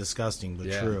kind of disgusting,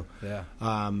 but true.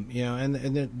 And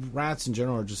the rats in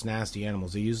general are just nasty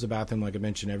animals. They use the bathroom, like I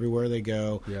mentioned, everywhere they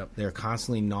go. They're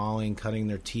constantly gnawing, cutting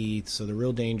their teeth. So the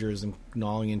real danger is them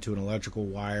gnawing into an electrical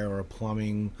wire or a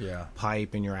plumbing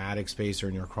pipe in your attic space or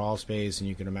in your crawl space. And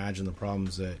you can imagine the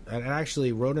problems that. And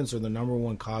actually, rodents are the number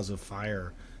one cause of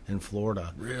fire in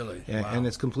Florida. Really? And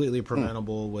it's completely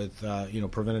preventable with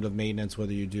preventative maintenance,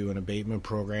 whether you do an abatement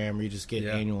program or you just get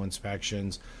annual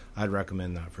inspections. I'd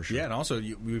recommend that for sure. Yeah, and also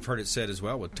we've heard it said as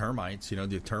well with termites.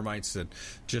 The termites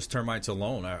termites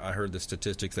alone. I heard the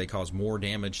statistics, they cause more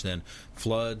damage than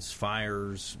floods,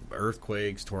 fires,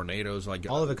 earthquakes, tornadoes, like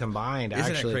all of it combined.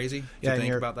 Isn't actually, that crazy to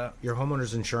think about that? Your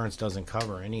homeowner's insurance doesn't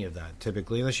cover any of that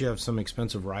typically, unless you have some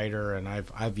expensive rider. And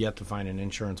I've yet to find an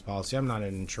insurance policy. I'm not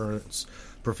an insurance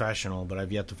professional, but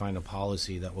I've yet to find a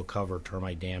policy that will cover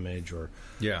termite damage or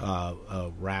a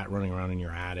rat running around in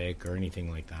your attic or anything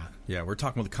like that. Yeah, we're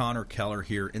talking with Connor Keller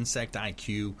here, Insect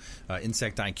IQ,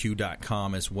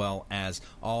 insectiq.com, as well as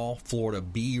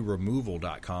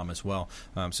allfloridabeeremoval.com as well.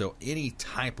 So any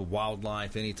type of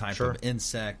wildlife, any type of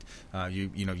insect,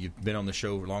 you've been on the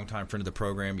show, a long time friend of the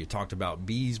program. You talked about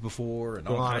bees before and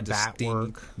all kinds of bat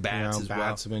work. Bats as well.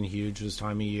 Bats have been huge this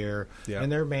time of year.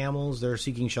 And they're mammals. They're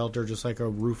seeking shelter just like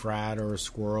a roof rat or a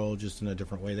squirrel, just in a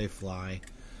different way they fly.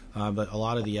 But a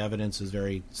lot of the evidence is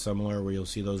very similar, where you'll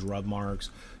see those rub marks.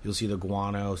 You'll see the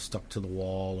guano stuck to the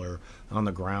wall or on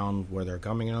the ground where they're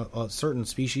coming out. Certain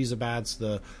species of bats,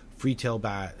 the free-tail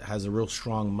bat has a real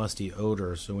strong musty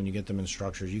odor, so when you get them in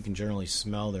structures, you can generally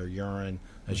smell their urine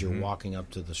as you're walking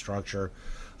up to the structure.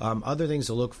 Other things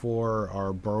to look for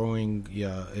are burrowing.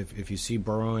 If you see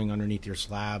burrowing underneath your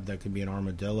slab, that could be an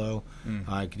armadillo.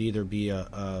 It could either be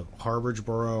a harborage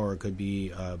burrow or it could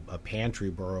be a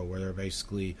pantry burrow, where they're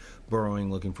basically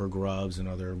burrowing, looking for grubs and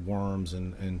other worms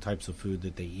and types of food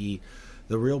that they eat.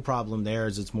 The real problem there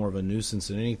is it's more of a nuisance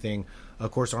than anything.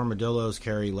 Of course, armadillos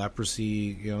carry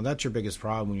leprosy. That's your biggest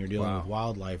problem when you're dealing with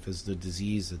wildlife, is the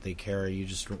disease that they carry. You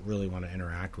just don't really want to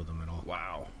interact with them at all.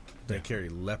 Wow. They carry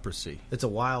leprosy. It's a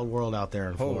wild world out there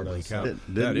in Florida. Holy cow.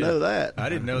 Didn't know that. I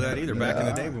didn't know that either. Back in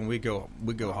the day when we'd go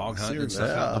hog hunting and stuff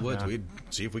out in the woods, Yeah. we'd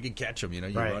see if we could catch them. You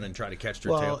Right. run and try to catch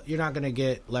their Well, tail. you're not going to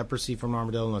get leprosy from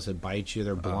armadillo unless it bites you.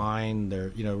 They're blind.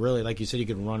 They're, really, like you said, you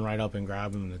can run right up and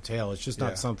grab them in the tail. It's just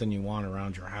not something you want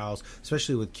around your house,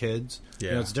 especially with kids.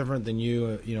 Yeah. It's different than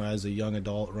you, as a young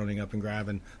adult running up and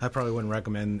grabbing. I probably wouldn't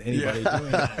recommend anybody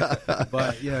doing that.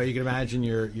 But, you can imagine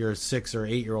your 6 or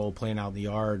 8 year old playing out in the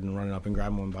yard and running up and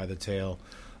grabbing one by the tail.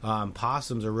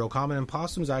 Possums are real common, and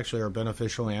possums actually are a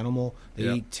beneficial animal.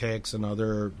 They eat ticks and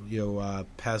other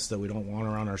pests that we don't want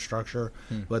around our structure,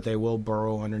 but they will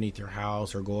burrow underneath your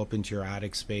house or go up into your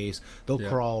attic space. They'll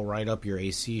crawl right up your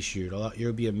AC chute.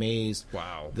 You'll be amazed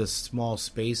the small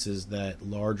spaces that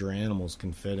larger animals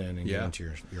can fit in and get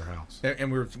into your house.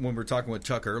 And when we were talking with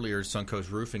Chuck earlier, Suncoast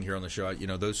Roofing here on the show,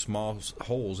 those small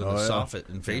holes in the soffit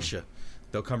and fascia,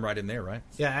 they'll come right in there, right?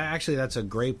 Yeah, actually, that's a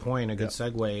great point, a good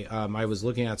segue. I was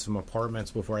looking at some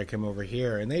apartments before I came over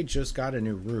here, and they just got a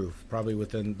new roof. Probably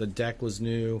within the deck was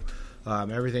new.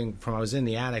 Everything from I was in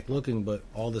the attic looking, but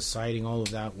all the siding, all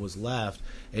of that was left.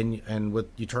 And with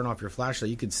you turn off your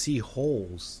flashlight, you could see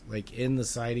holes like in the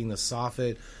siding, the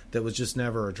soffit that was just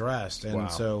never addressed. And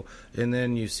and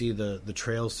then you see the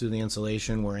trails through the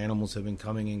insulation where animals have been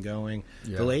coming and going.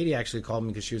 Yeah. The lady actually called me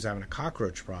because she was having a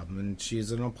cockroach problem, and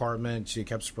she's in an apartment. She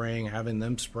kept spraying, having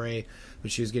them spray,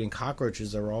 but she was getting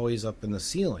cockroaches that were always up in the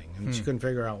ceiling, and she couldn't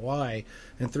figure out why.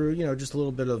 And through just a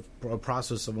little bit of a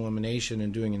process of elimination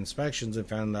and doing inspections, and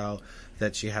found out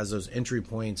that she has those entry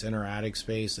points in her attic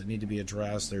space that need to be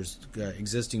addressed. There's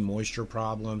existing moisture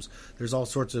problems. There's all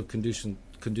sorts of conducive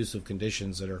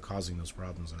conditions that are causing those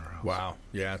problems in our house. Wow,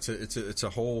 yeah, it's a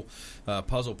whole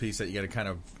puzzle piece that you got to kind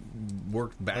of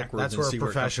work backwards. That's and where see a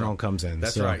professional comes in.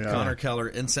 That's right. Yeah. Connor Keller,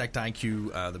 Insect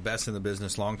IQ, the best in the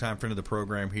business, longtime friend of the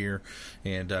program here,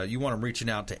 and you want them reaching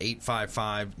out to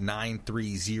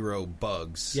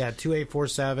 855-930-BUGS. Yeah,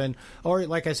 2847, or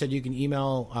like I said, you can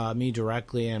email me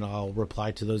directly, and I'll reply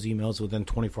to those emails within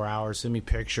 24 hours. Send me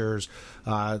pictures.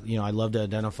 I'd love to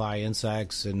identify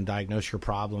insects and diagnose your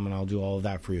problem, and I'll do all of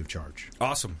that free of charge.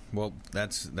 Awesome. Well,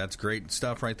 that's great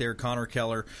stuff right there. Connor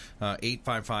Keller,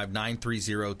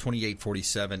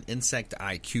 855-930-2847,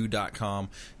 insectiq.com,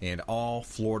 and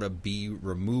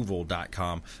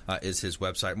allfloridabeeremoval.com is his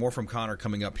website. More from Connor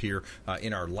coming up here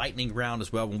in our lightning round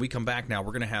as well. When we come back now,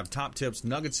 we're going to have top tips,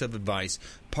 nuggets of advice,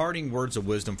 parting words of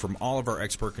wisdom from all of our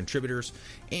expert contributors,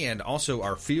 and also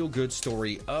our feel-good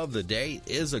story of the day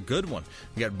is a good one.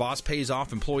 We got boss pays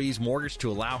off employee's mortgage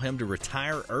to allow him to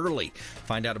retire early.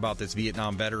 Find out about this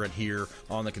Vietnam veteran here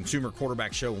on the Consumer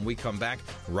Quarterback Show when we come back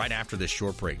right after this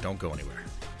short break. Don't go anywhere.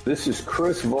 This is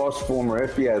Chris Voss, former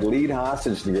FBI lead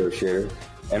hostage negotiator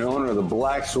and owner of the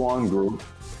Black Swan Group,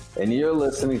 and you're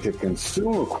listening to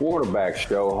Consumer Quarterback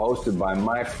Show hosted by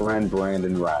my friend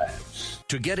Brandon Rhymes.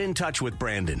 To get in touch with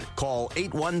Brandon, call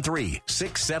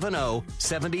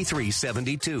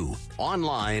 813-670-7372.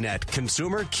 Online at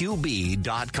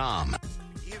consumerqb.com.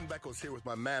 Ian Beckles here with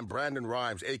my man Brandon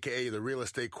Rhymes, a.k.a. the real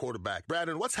estate quarterback.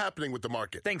 Brandon, what's happening with the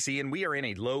market? Thanks, Ian. We are in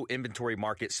a low inventory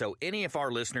market, so any of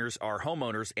our listeners are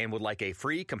homeowners and would like a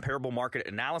free comparable market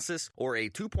analysis or a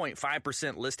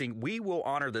 2.5% listing, we will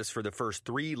honor this for the first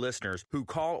 3 listeners who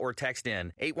call or text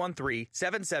in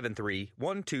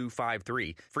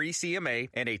 813-773-1253. Free CMA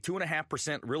and a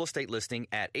 2.5% real estate listing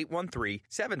at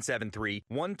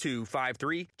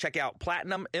 813-773-1253. Check out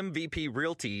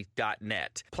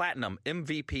PlatinumMVPRealty.net.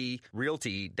 PlatinumMVPRealty.net.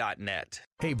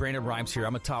 Hey, Brandon Rhymes here.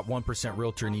 I'm a top 1%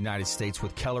 realtor in the United States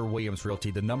with Keller Williams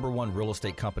Realty, the #1 real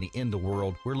estate company in the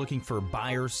world. We're looking for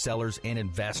buyers, sellers, and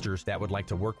investors that would like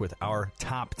to work with our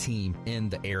top team in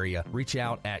the area. Reach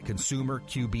out at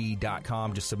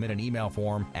consumerqb.com. Just submit an email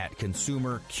form at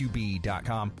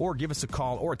consumerqb.com or give us a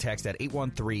call or text at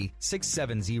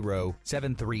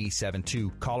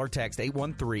 813-670-7372. Call or text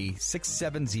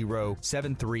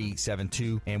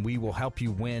 813-670-7372, and we will help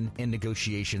you win in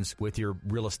negotiations with your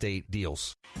real estate deals.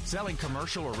 Selling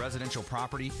commercial or residential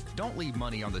property? Don't leave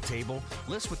money on the table.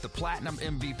 List with the Platinum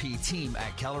MVP team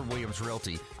at Keller Williams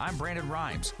Realty. I'm Brandon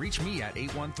Rhymes. Reach me at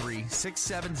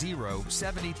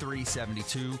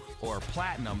 813-670-7372 or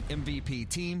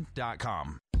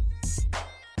PlatinumMVPteam.com.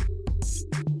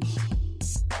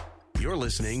 You're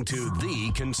listening to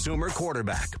the Consumer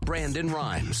Quarterback, Brandon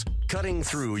Rhymes, cutting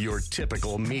through your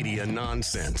typical media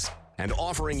nonsense and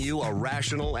offering you a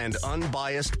rational and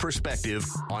unbiased perspective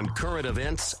on current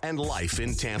events and life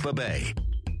in Tampa Bay.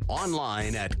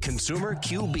 Online at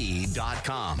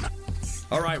consumerqb.com.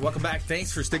 All right, welcome back.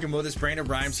 Thanks for sticking with us. Brandon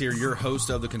Rhymes here, your host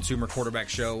of the Consumer Quarterback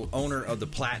Show, owner of the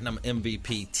Platinum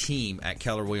MVP team at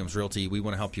Keller Williams Realty. We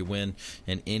want to help you win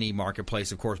in any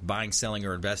marketplace. Of course, buying, selling,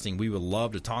 or investing. We would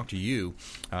love to talk to you.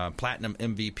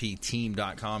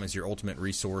 PlatinumMVPteam.com is your ultimate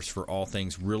resource for all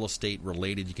things real estate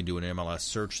related. You can do an MLS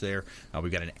search there.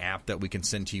 We've got an app that we can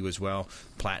send to you as well,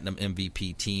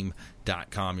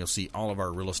 PlatinumMVPteam.com. You'll see all of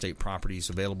our real estate properties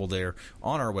available there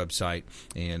on our website,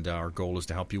 and our goal is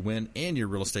to help you win and your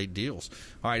real estate deals.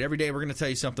 All right, every day we're going to tell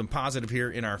you something positive here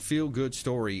in our feel-good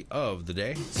story of the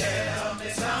day. Tell me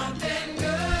something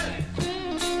good.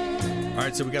 All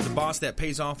right, so we got the boss that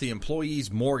pays off the employee's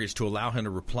mortgage to allow him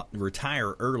to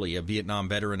retire early. A Vietnam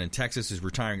veteran in Texas is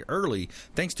retiring early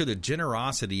thanks to the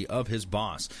generosity of his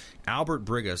boss. Albert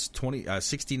Brigas,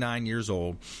 69 years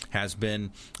old, has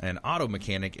been an auto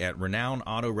mechanic at Renowned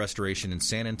Auto Restoration in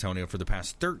San Antonio for the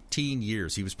past 13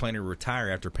 years. He was planning to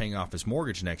retire after paying off his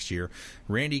mortgage next year.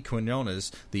 Randy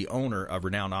Quinones, the owner of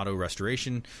Renowned Auto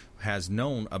Restoration, has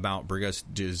known about Brigas'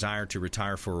 desire to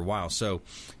retire for a while, so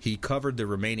he covered the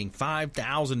remaining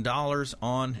 $5,000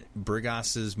 on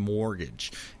Brigas'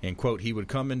 mortgage. And, quote, he would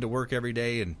come into work every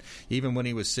day, and even when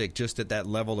he was sick, just at that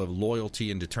level of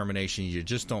loyalty and determination you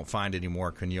just don't find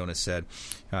anymore, Quinones said.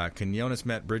 Quinones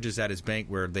met Bridges at his bank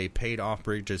where they paid off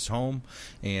Bridges' home,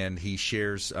 and he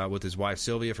shares with his wife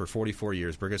Sylvia for 44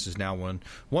 years. Brigas is now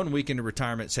one week into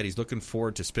retirement, said he's looking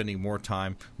forward to spending more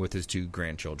time with his 2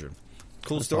 grandchildren.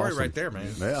 Cool That's story awesome. Right there,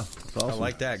 man. Yeah, that's awesome. I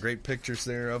like that. Great pictures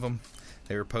there of them.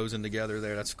 They were posing together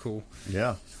there. That's cool.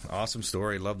 Yeah. Awesome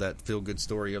story. Love that feel-good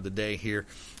story of the day here.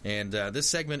 And this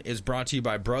segment is brought to you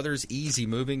by Brothers Easy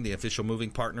Moving, the official moving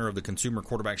partner of the Consumer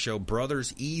Quarterback Show,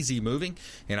 Brothers Easy Moving.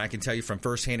 And I can tell you from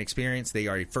firsthand experience, they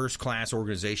are a first-class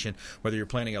organization. Whether you're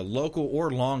planning a local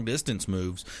or long-distance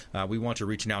moves, we want you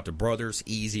reaching out to Brothers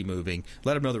Easy Moving.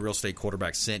 Let them know the Real Estate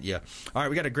Quarterback sent you. All right,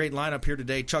 we got a great lineup here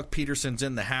today. Chuck Peterson's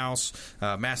in the house.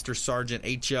 Master Sergeant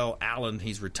H.L. Allen,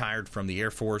 he's retired from the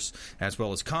Air Force, as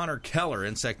well as Connor Keller,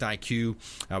 Insect IQ.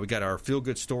 We got our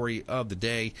feel-good story of the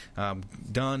day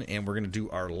done, and we're going to do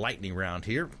our lightning round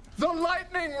here. The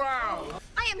lightning round!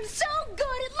 I am so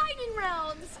good at lightning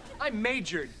rounds! I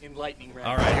majored in lightning rounds.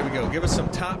 All right, here we go. Give us some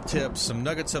top tips, some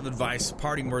nuggets of advice,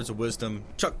 parting words of wisdom.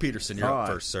 Chuck Peterson, you're up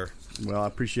first, sir. Well, I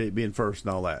appreciate being first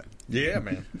and all that. Yeah,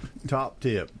 man. Top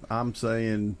tip. I'm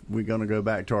saying we're going to go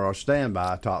back to our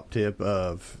standby top tip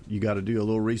of you got to do a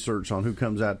little research on who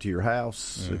comes out to your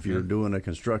house. Mm-hmm. If you're doing a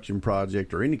construction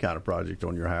project or any kind of project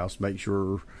on your house, make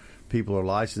sure people are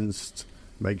licensed.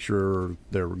 Make sure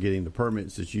they're getting the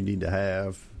permits that you need to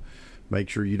have. Make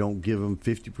sure you don't give them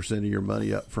 50% of your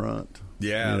money up front.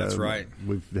 Yeah, that's right.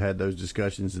 We've had those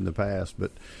discussions in the past,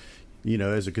 but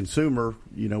as a consumer,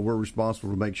 we're responsible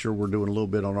to make sure we're doing a little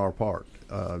bit on our part,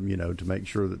 to make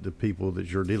sure that the people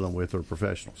that you're dealing with are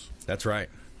professionals. That's right.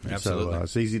 Absolutely. So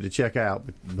it's easy to check out,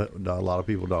 but a lot of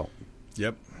people don't.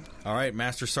 Yep. All right,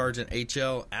 Master Sergeant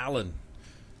H.L. Allen,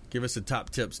 give us the top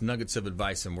tips, nuggets of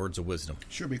advice, and words of wisdom.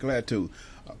 Sure, be glad to.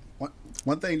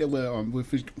 One thing that we're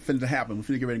finna to happen, we're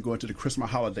finna get ready to go into the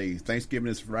Christmas holidays. Thanksgiving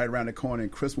is right around the corner,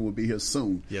 and Christmas will be here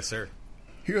soon. Yes, sir.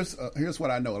 Here's what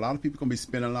I know. A lot of people are going to be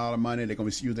spending a lot of money. They're going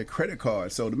to be using their credit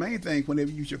card. So the main thing, whenever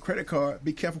you use your credit card,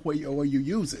 be careful where you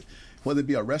use it. Whether it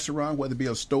be a restaurant, whether it be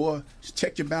a store, just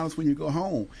check your balance when you go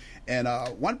home. And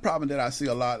one problem that I see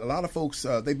a lot of folks,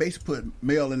 they basically put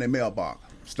mail in their mailbox.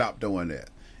 Stop doing that.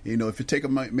 If you take a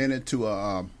minute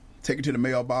to take it to the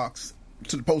mailbox,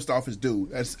 to the post office,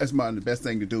 that's the best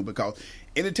thing to do, because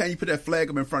anytime you put that flag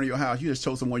up in front of your house, you just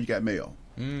told someone you got mail.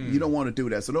 You don't want to do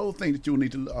that. So those things that you'll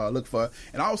need to look for.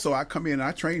 And also, I come in and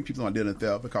I train people on identity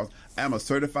theft because I'm a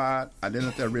certified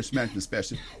identity theft risk management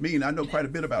specialist, meaning I know quite a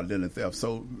bit about identity theft.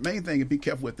 So main thing is be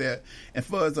careful with that. And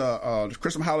for the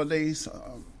Christmas holidays,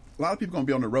 a lot of people are going to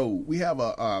be on the road. We have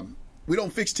we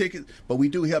don't fix tickets, but we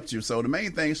do help you. So the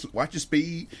main thing is watch your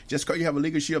speed. Just because you have a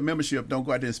legal shield membership, don't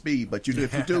go out there and speed. But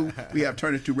if you do, we have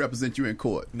attorneys to represent you in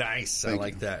court. Nice. I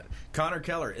like that. Connor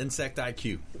Keller, Insect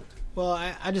IQ. Well,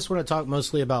 I just want to talk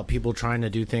mostly about people trying to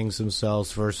do things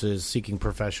themselves versus seeking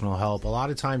professional help. A lot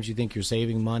of times you think you're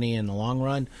saving money in the long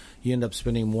run. You end up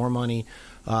spending more money.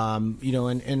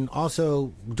 And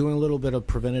also doing a little bit of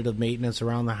preventative maintenance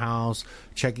around the house,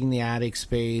 checking the attic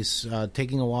space,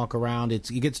 taking a walk around. It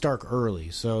gets dark early,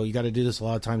 so you got to do this a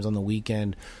lot of times on the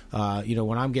weekend.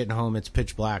 When I'm getting home, it's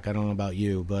pitch black. I don't know about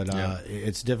you, but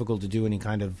it's difficult to do any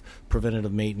kind of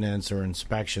preventative maintenance or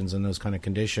inspections in those kind of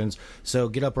conditions. So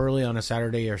get up early on a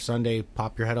Saturday or Sunday,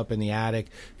 pop your head up in the attic.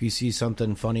 If you see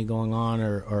something funny going on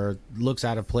or looks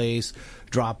out of place,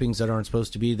 droppings that aren't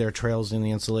supposed to be there, trails in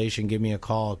the insulation, give me a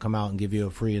call. I'll come out and give you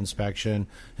a free inspection,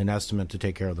 an estimate to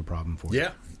take care of the problem for you.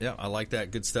 Yeah, I like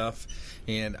that. Good stuff.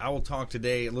 And I will talk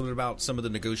today a little bit about some of the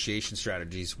negotiation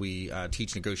strategies. We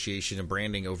teach negotiation and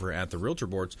branding over at the Realtor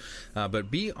Boards.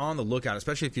 But be on the lookout,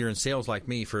 especially if you're in sales like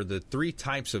me, for the 3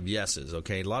 types of yeses,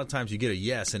 okay? A lot of times you get a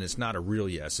yes, and it's not a real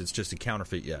yes. It's just a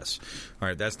counterfeit yes. All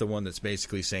right, that's the one that's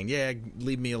basically saying, yeah,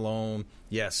 leave me alone.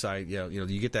 Yes,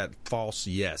 you get that false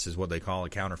yes is what they call a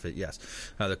counterfeit yes.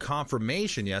 The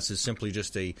confirmation yes is simply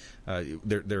just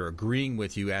they're agreeing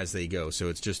with you as they go. So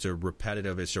it's just a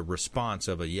repetitive, it's a response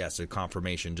of a yes, a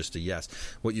confirmation, just a yes.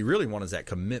 What you really want is that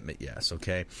commitment yes,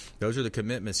 okay? Those are the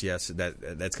commitments yes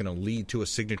that's going to lead to a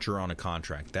signature on a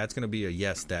contract. That's going to be a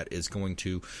yes that is going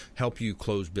to help you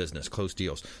close business, close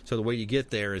deals. So the way you get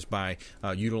there is by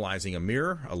utilizing a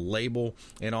mirror, a label,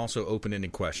 and also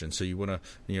open-ended questions. So you want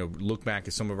to look back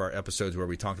at some of our episodes where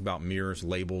we talked about mirrors,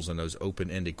 labels, and those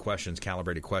open-ended questions,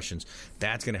 calibrated questions.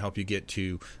 That's going to help you get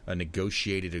to a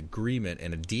negotiated agreement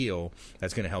and a deal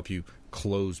that's going to help you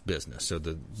close business. So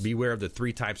beware of the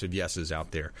 3 types of yeses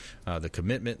out there: the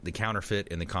commitment, the counterfeit,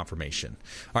 and the confirmation.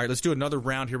 All right, let's do another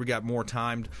round here. We got more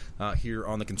time here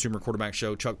on the Consumer Quarterback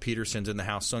Show. Chuck Peterson's in the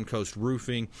house, Suncoast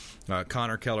Roofing,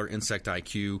 Connor Keller, Insect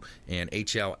IQ, and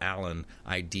HL Allen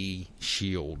ID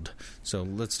Shield. So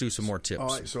let's do some more tips. All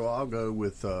right, so I'll go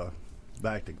with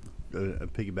back to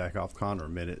piggyback off Connor a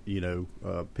minute.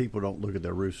 People don't look at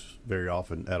their roofs very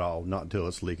often at all, not until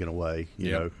it's leaking away,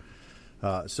 you know.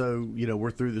 So,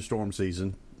 we're through the storm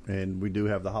season, and we do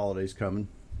have the holidays coming.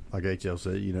 Like HL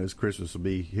said, Christmas will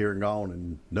be here and gone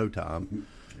in no time,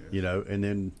 and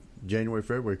then January,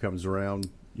 February comes around,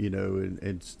 and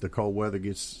it's the cold weather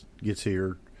gets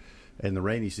here, and the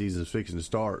rainy season is fixing to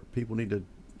start. People need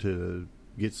to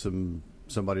get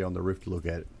somebody on the roof to look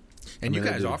at it. And you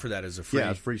guys offer that as a free?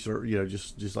 Yeah, it's free, sir.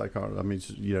 Just like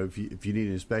if you need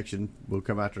an inspection, we'll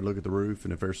come out there and look at the roof,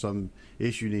 and if there's some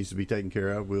issue needs to be taken care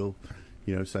of, we'll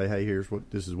say, hey,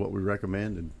 this is what we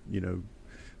recommend, and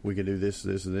we can do this,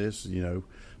 this, and this,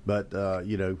 but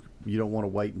you don't want to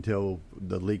wait until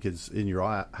the leak is in your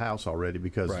house already,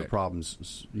 because the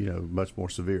problem's much more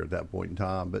severe at that point in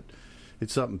time. But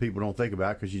it's something people don't think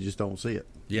about because you just don't see it.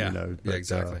 But,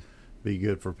 exactly. Be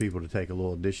good for people to take a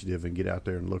little initiative and get out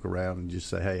there and look around and just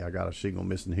say, hey, I got a shingle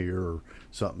missing here, or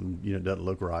something doesn't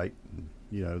look right.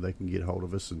 And, they can get a hold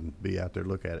of us and be out there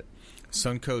and look at it.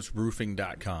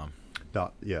 Suncoastroofing.com.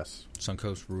 Yes.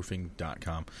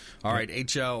 Suncoastroofing.com. All right,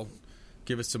 HL,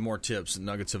 give us some more tips and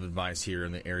nuggets of advice here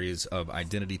in the areas of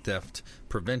identity theft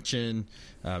prevention.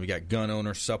 We got gun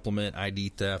owner supplement, ID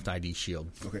theft, ID shield.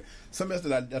 Okay. Something else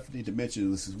that I definitely need to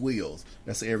mention is wheels.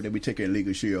 That's the area that we take a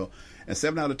legal shield. And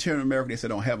 7 out of 10 in America, they say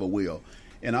don't have a wheel.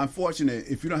 And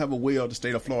unfortunately, if you don't have a wheel, the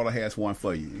state of Florida has one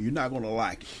for you. You're not going to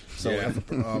like it. So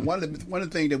one of the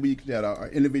things that our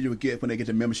individual get when they get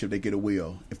the membership, they get a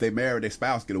wheel. If they marry, their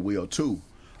spouse get a wheel too.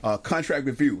 Contract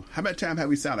review. How many times have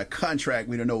we signed a contract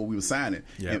we don't know what we were signing?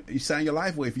 Yep. You sign your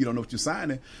life away if you don't know what you're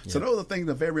signing. So those are things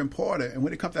that are very important. And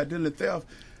when it comes to identity theft,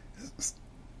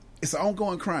 it's an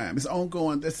ongoing crime. It's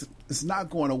ongoing. It's not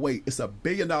going away. It's a $1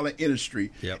 billion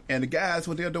industry. Yep. And the guys,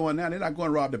 what they're doing now, they're not going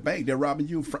to rob the bank. They're robbing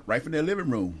you right from their living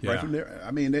room. Yeah. Right from their.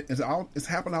 I mean, it's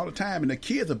happening all the time. And the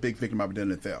kids are a big victim of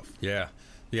identity theft. Yeah.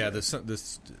 Yeah, this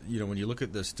when you look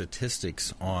at the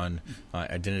statistics on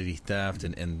identity theft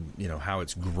and how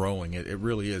it's growing, it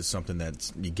really is something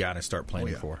that you got to start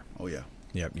planning for. Oh yeah.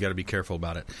 Yeah, you got to be careful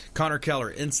about it. Connor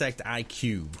Keller, Insect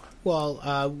IQ.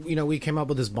 Well, we came up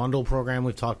with this bundle program.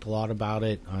 We've talked a lot about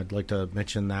it. I'd like to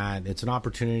mention that. It's an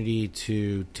opportunity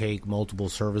to take multiple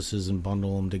services and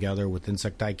bundle them together with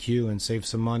Insect IQ and save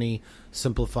some money,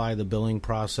 simplify the billing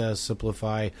process,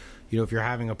 simplify, if you're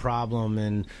having a problem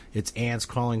and it's ants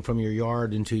crawling from your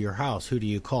yard into your house, who do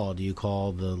you call? Do you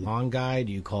call the lawn guy?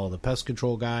 Do you call the pest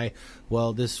control guy?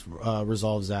 Well, this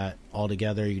resolves that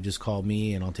altogether. You just call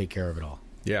me and I'll take care of it all.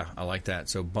 Yeah, I like that.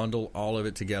 So bundle all of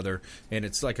it together, and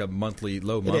it's like a low monthly.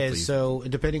 It is. So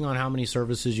depending on how many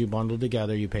services you bundle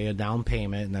together, you pay a down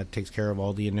payment, and that takes care of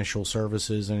all the initial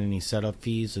services and any setup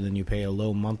fees, and then you pay a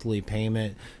low monthly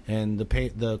payment, and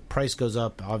the price goes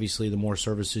up, obviously, the more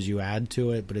services you add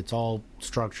to it, but it's all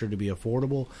structured to be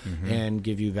affordable and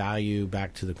give you value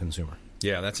back to the consumer.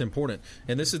 Yeah, that's important.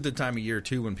 And this is the time of year,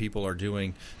 too, when people are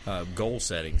doing goal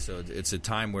setting. So it's a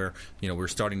time where, we're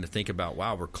starting to think about,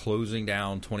 wow, we're closing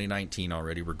down 2019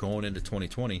 already. We're going into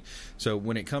 2020. So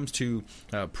when it comes to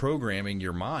programming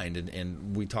your mind,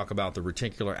 and we talk about the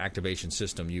reticular activation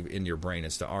system in your brain,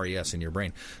 it's the RES in your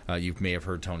brain. You may have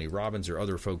heard Tony Robbins or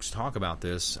other folks talk about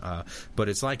this, but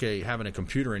it's like having a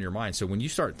computer in your mind. So when you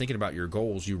start thinking about your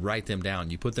goals, you write them down,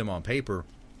 you put them on paper,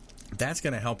 That's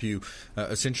going to help you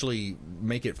essentially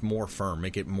make it more firm,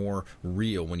 make it more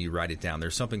real when you write it down.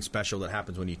 There's something special that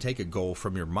happens when you take a goal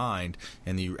from your mind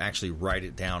and you actually write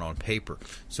it down on paper.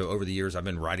 So over the years, I've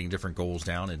been writing different goals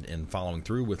down and following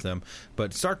through with them.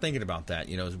 But start thinking about that.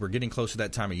 You know, we're getting close to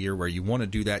that time of year where you want to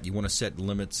do that. You want to set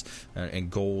limits and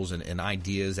goals and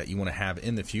ideas that you want to have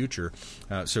in the future.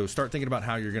 So start thinking about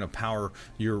how you're going to power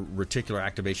your reticular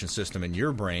activation system in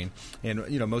your brain. And,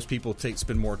 you know, most people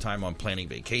spend more time on planning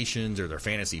vacations or their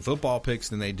fantasy football picks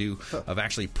than they do of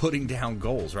actually putting down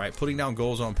goals, right? Putting down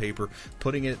goals on paper,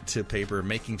 putting it to paper,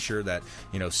 making sure that,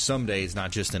 you know, someday is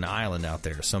not just an island out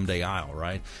there, someday Isle,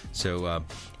 right? So,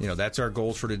 you know, that's our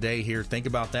goals for today here. Think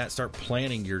about that. Start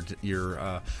planning your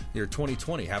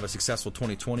 2020. Have a successful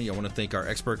 2020. I want to thank our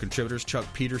expert contributors, Chuck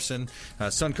Peterson,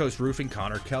 Suncoast Roofing,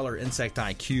 Connor Keller, Insect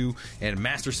IQ, and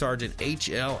Master Sergeant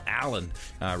H.L. Allen,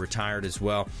 retired as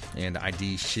well, and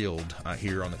ID Shield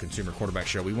here on the Consumer Quarterback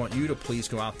Show. We want you to please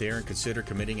go out there and consider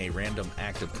committing a random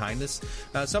act of kindness.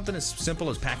 Something as simple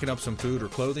as packing up some food or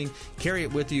clothing, carry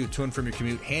it with you to and from your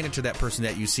commute, hand it to that person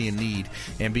that you see in need,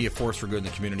 and be a force for good in the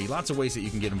community. Lots of ways that you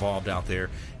can get involved out there.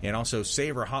 And also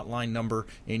save our hotline number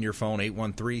in your phone,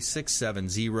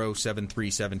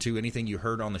 813-670-7372. Anything you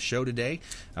heard on the show today,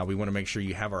 we want to make sure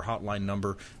you have our hotline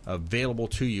number available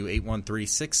to you,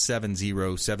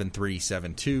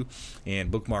 813-670-7372.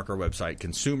 And bookmark our website,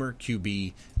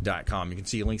 consumerqb.com. You can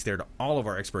see links there to all of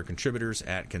our expert contributors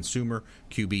at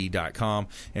consumerqb.com.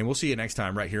 And we'll see you next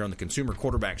time right here on the Consumer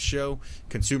Quarterback Show,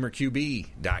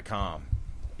 consumerqb.com.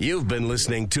 You've been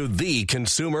listening to The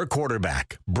Consumer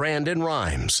Quarterback, Brandon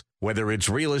Rhymes. Whether it's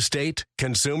real estate,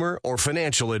 consumer, or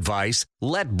financial advice,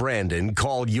 let Brandon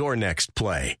call your next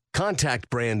play.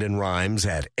 Contact Brandon Rhymes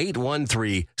at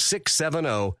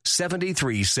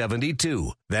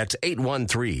 813-670-7372. That's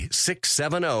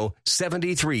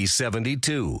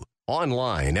 813-670-7372.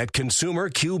 Online at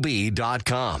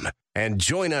consumerqb.com. And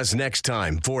join us next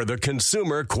time for the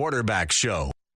Consumer Quarterback Show.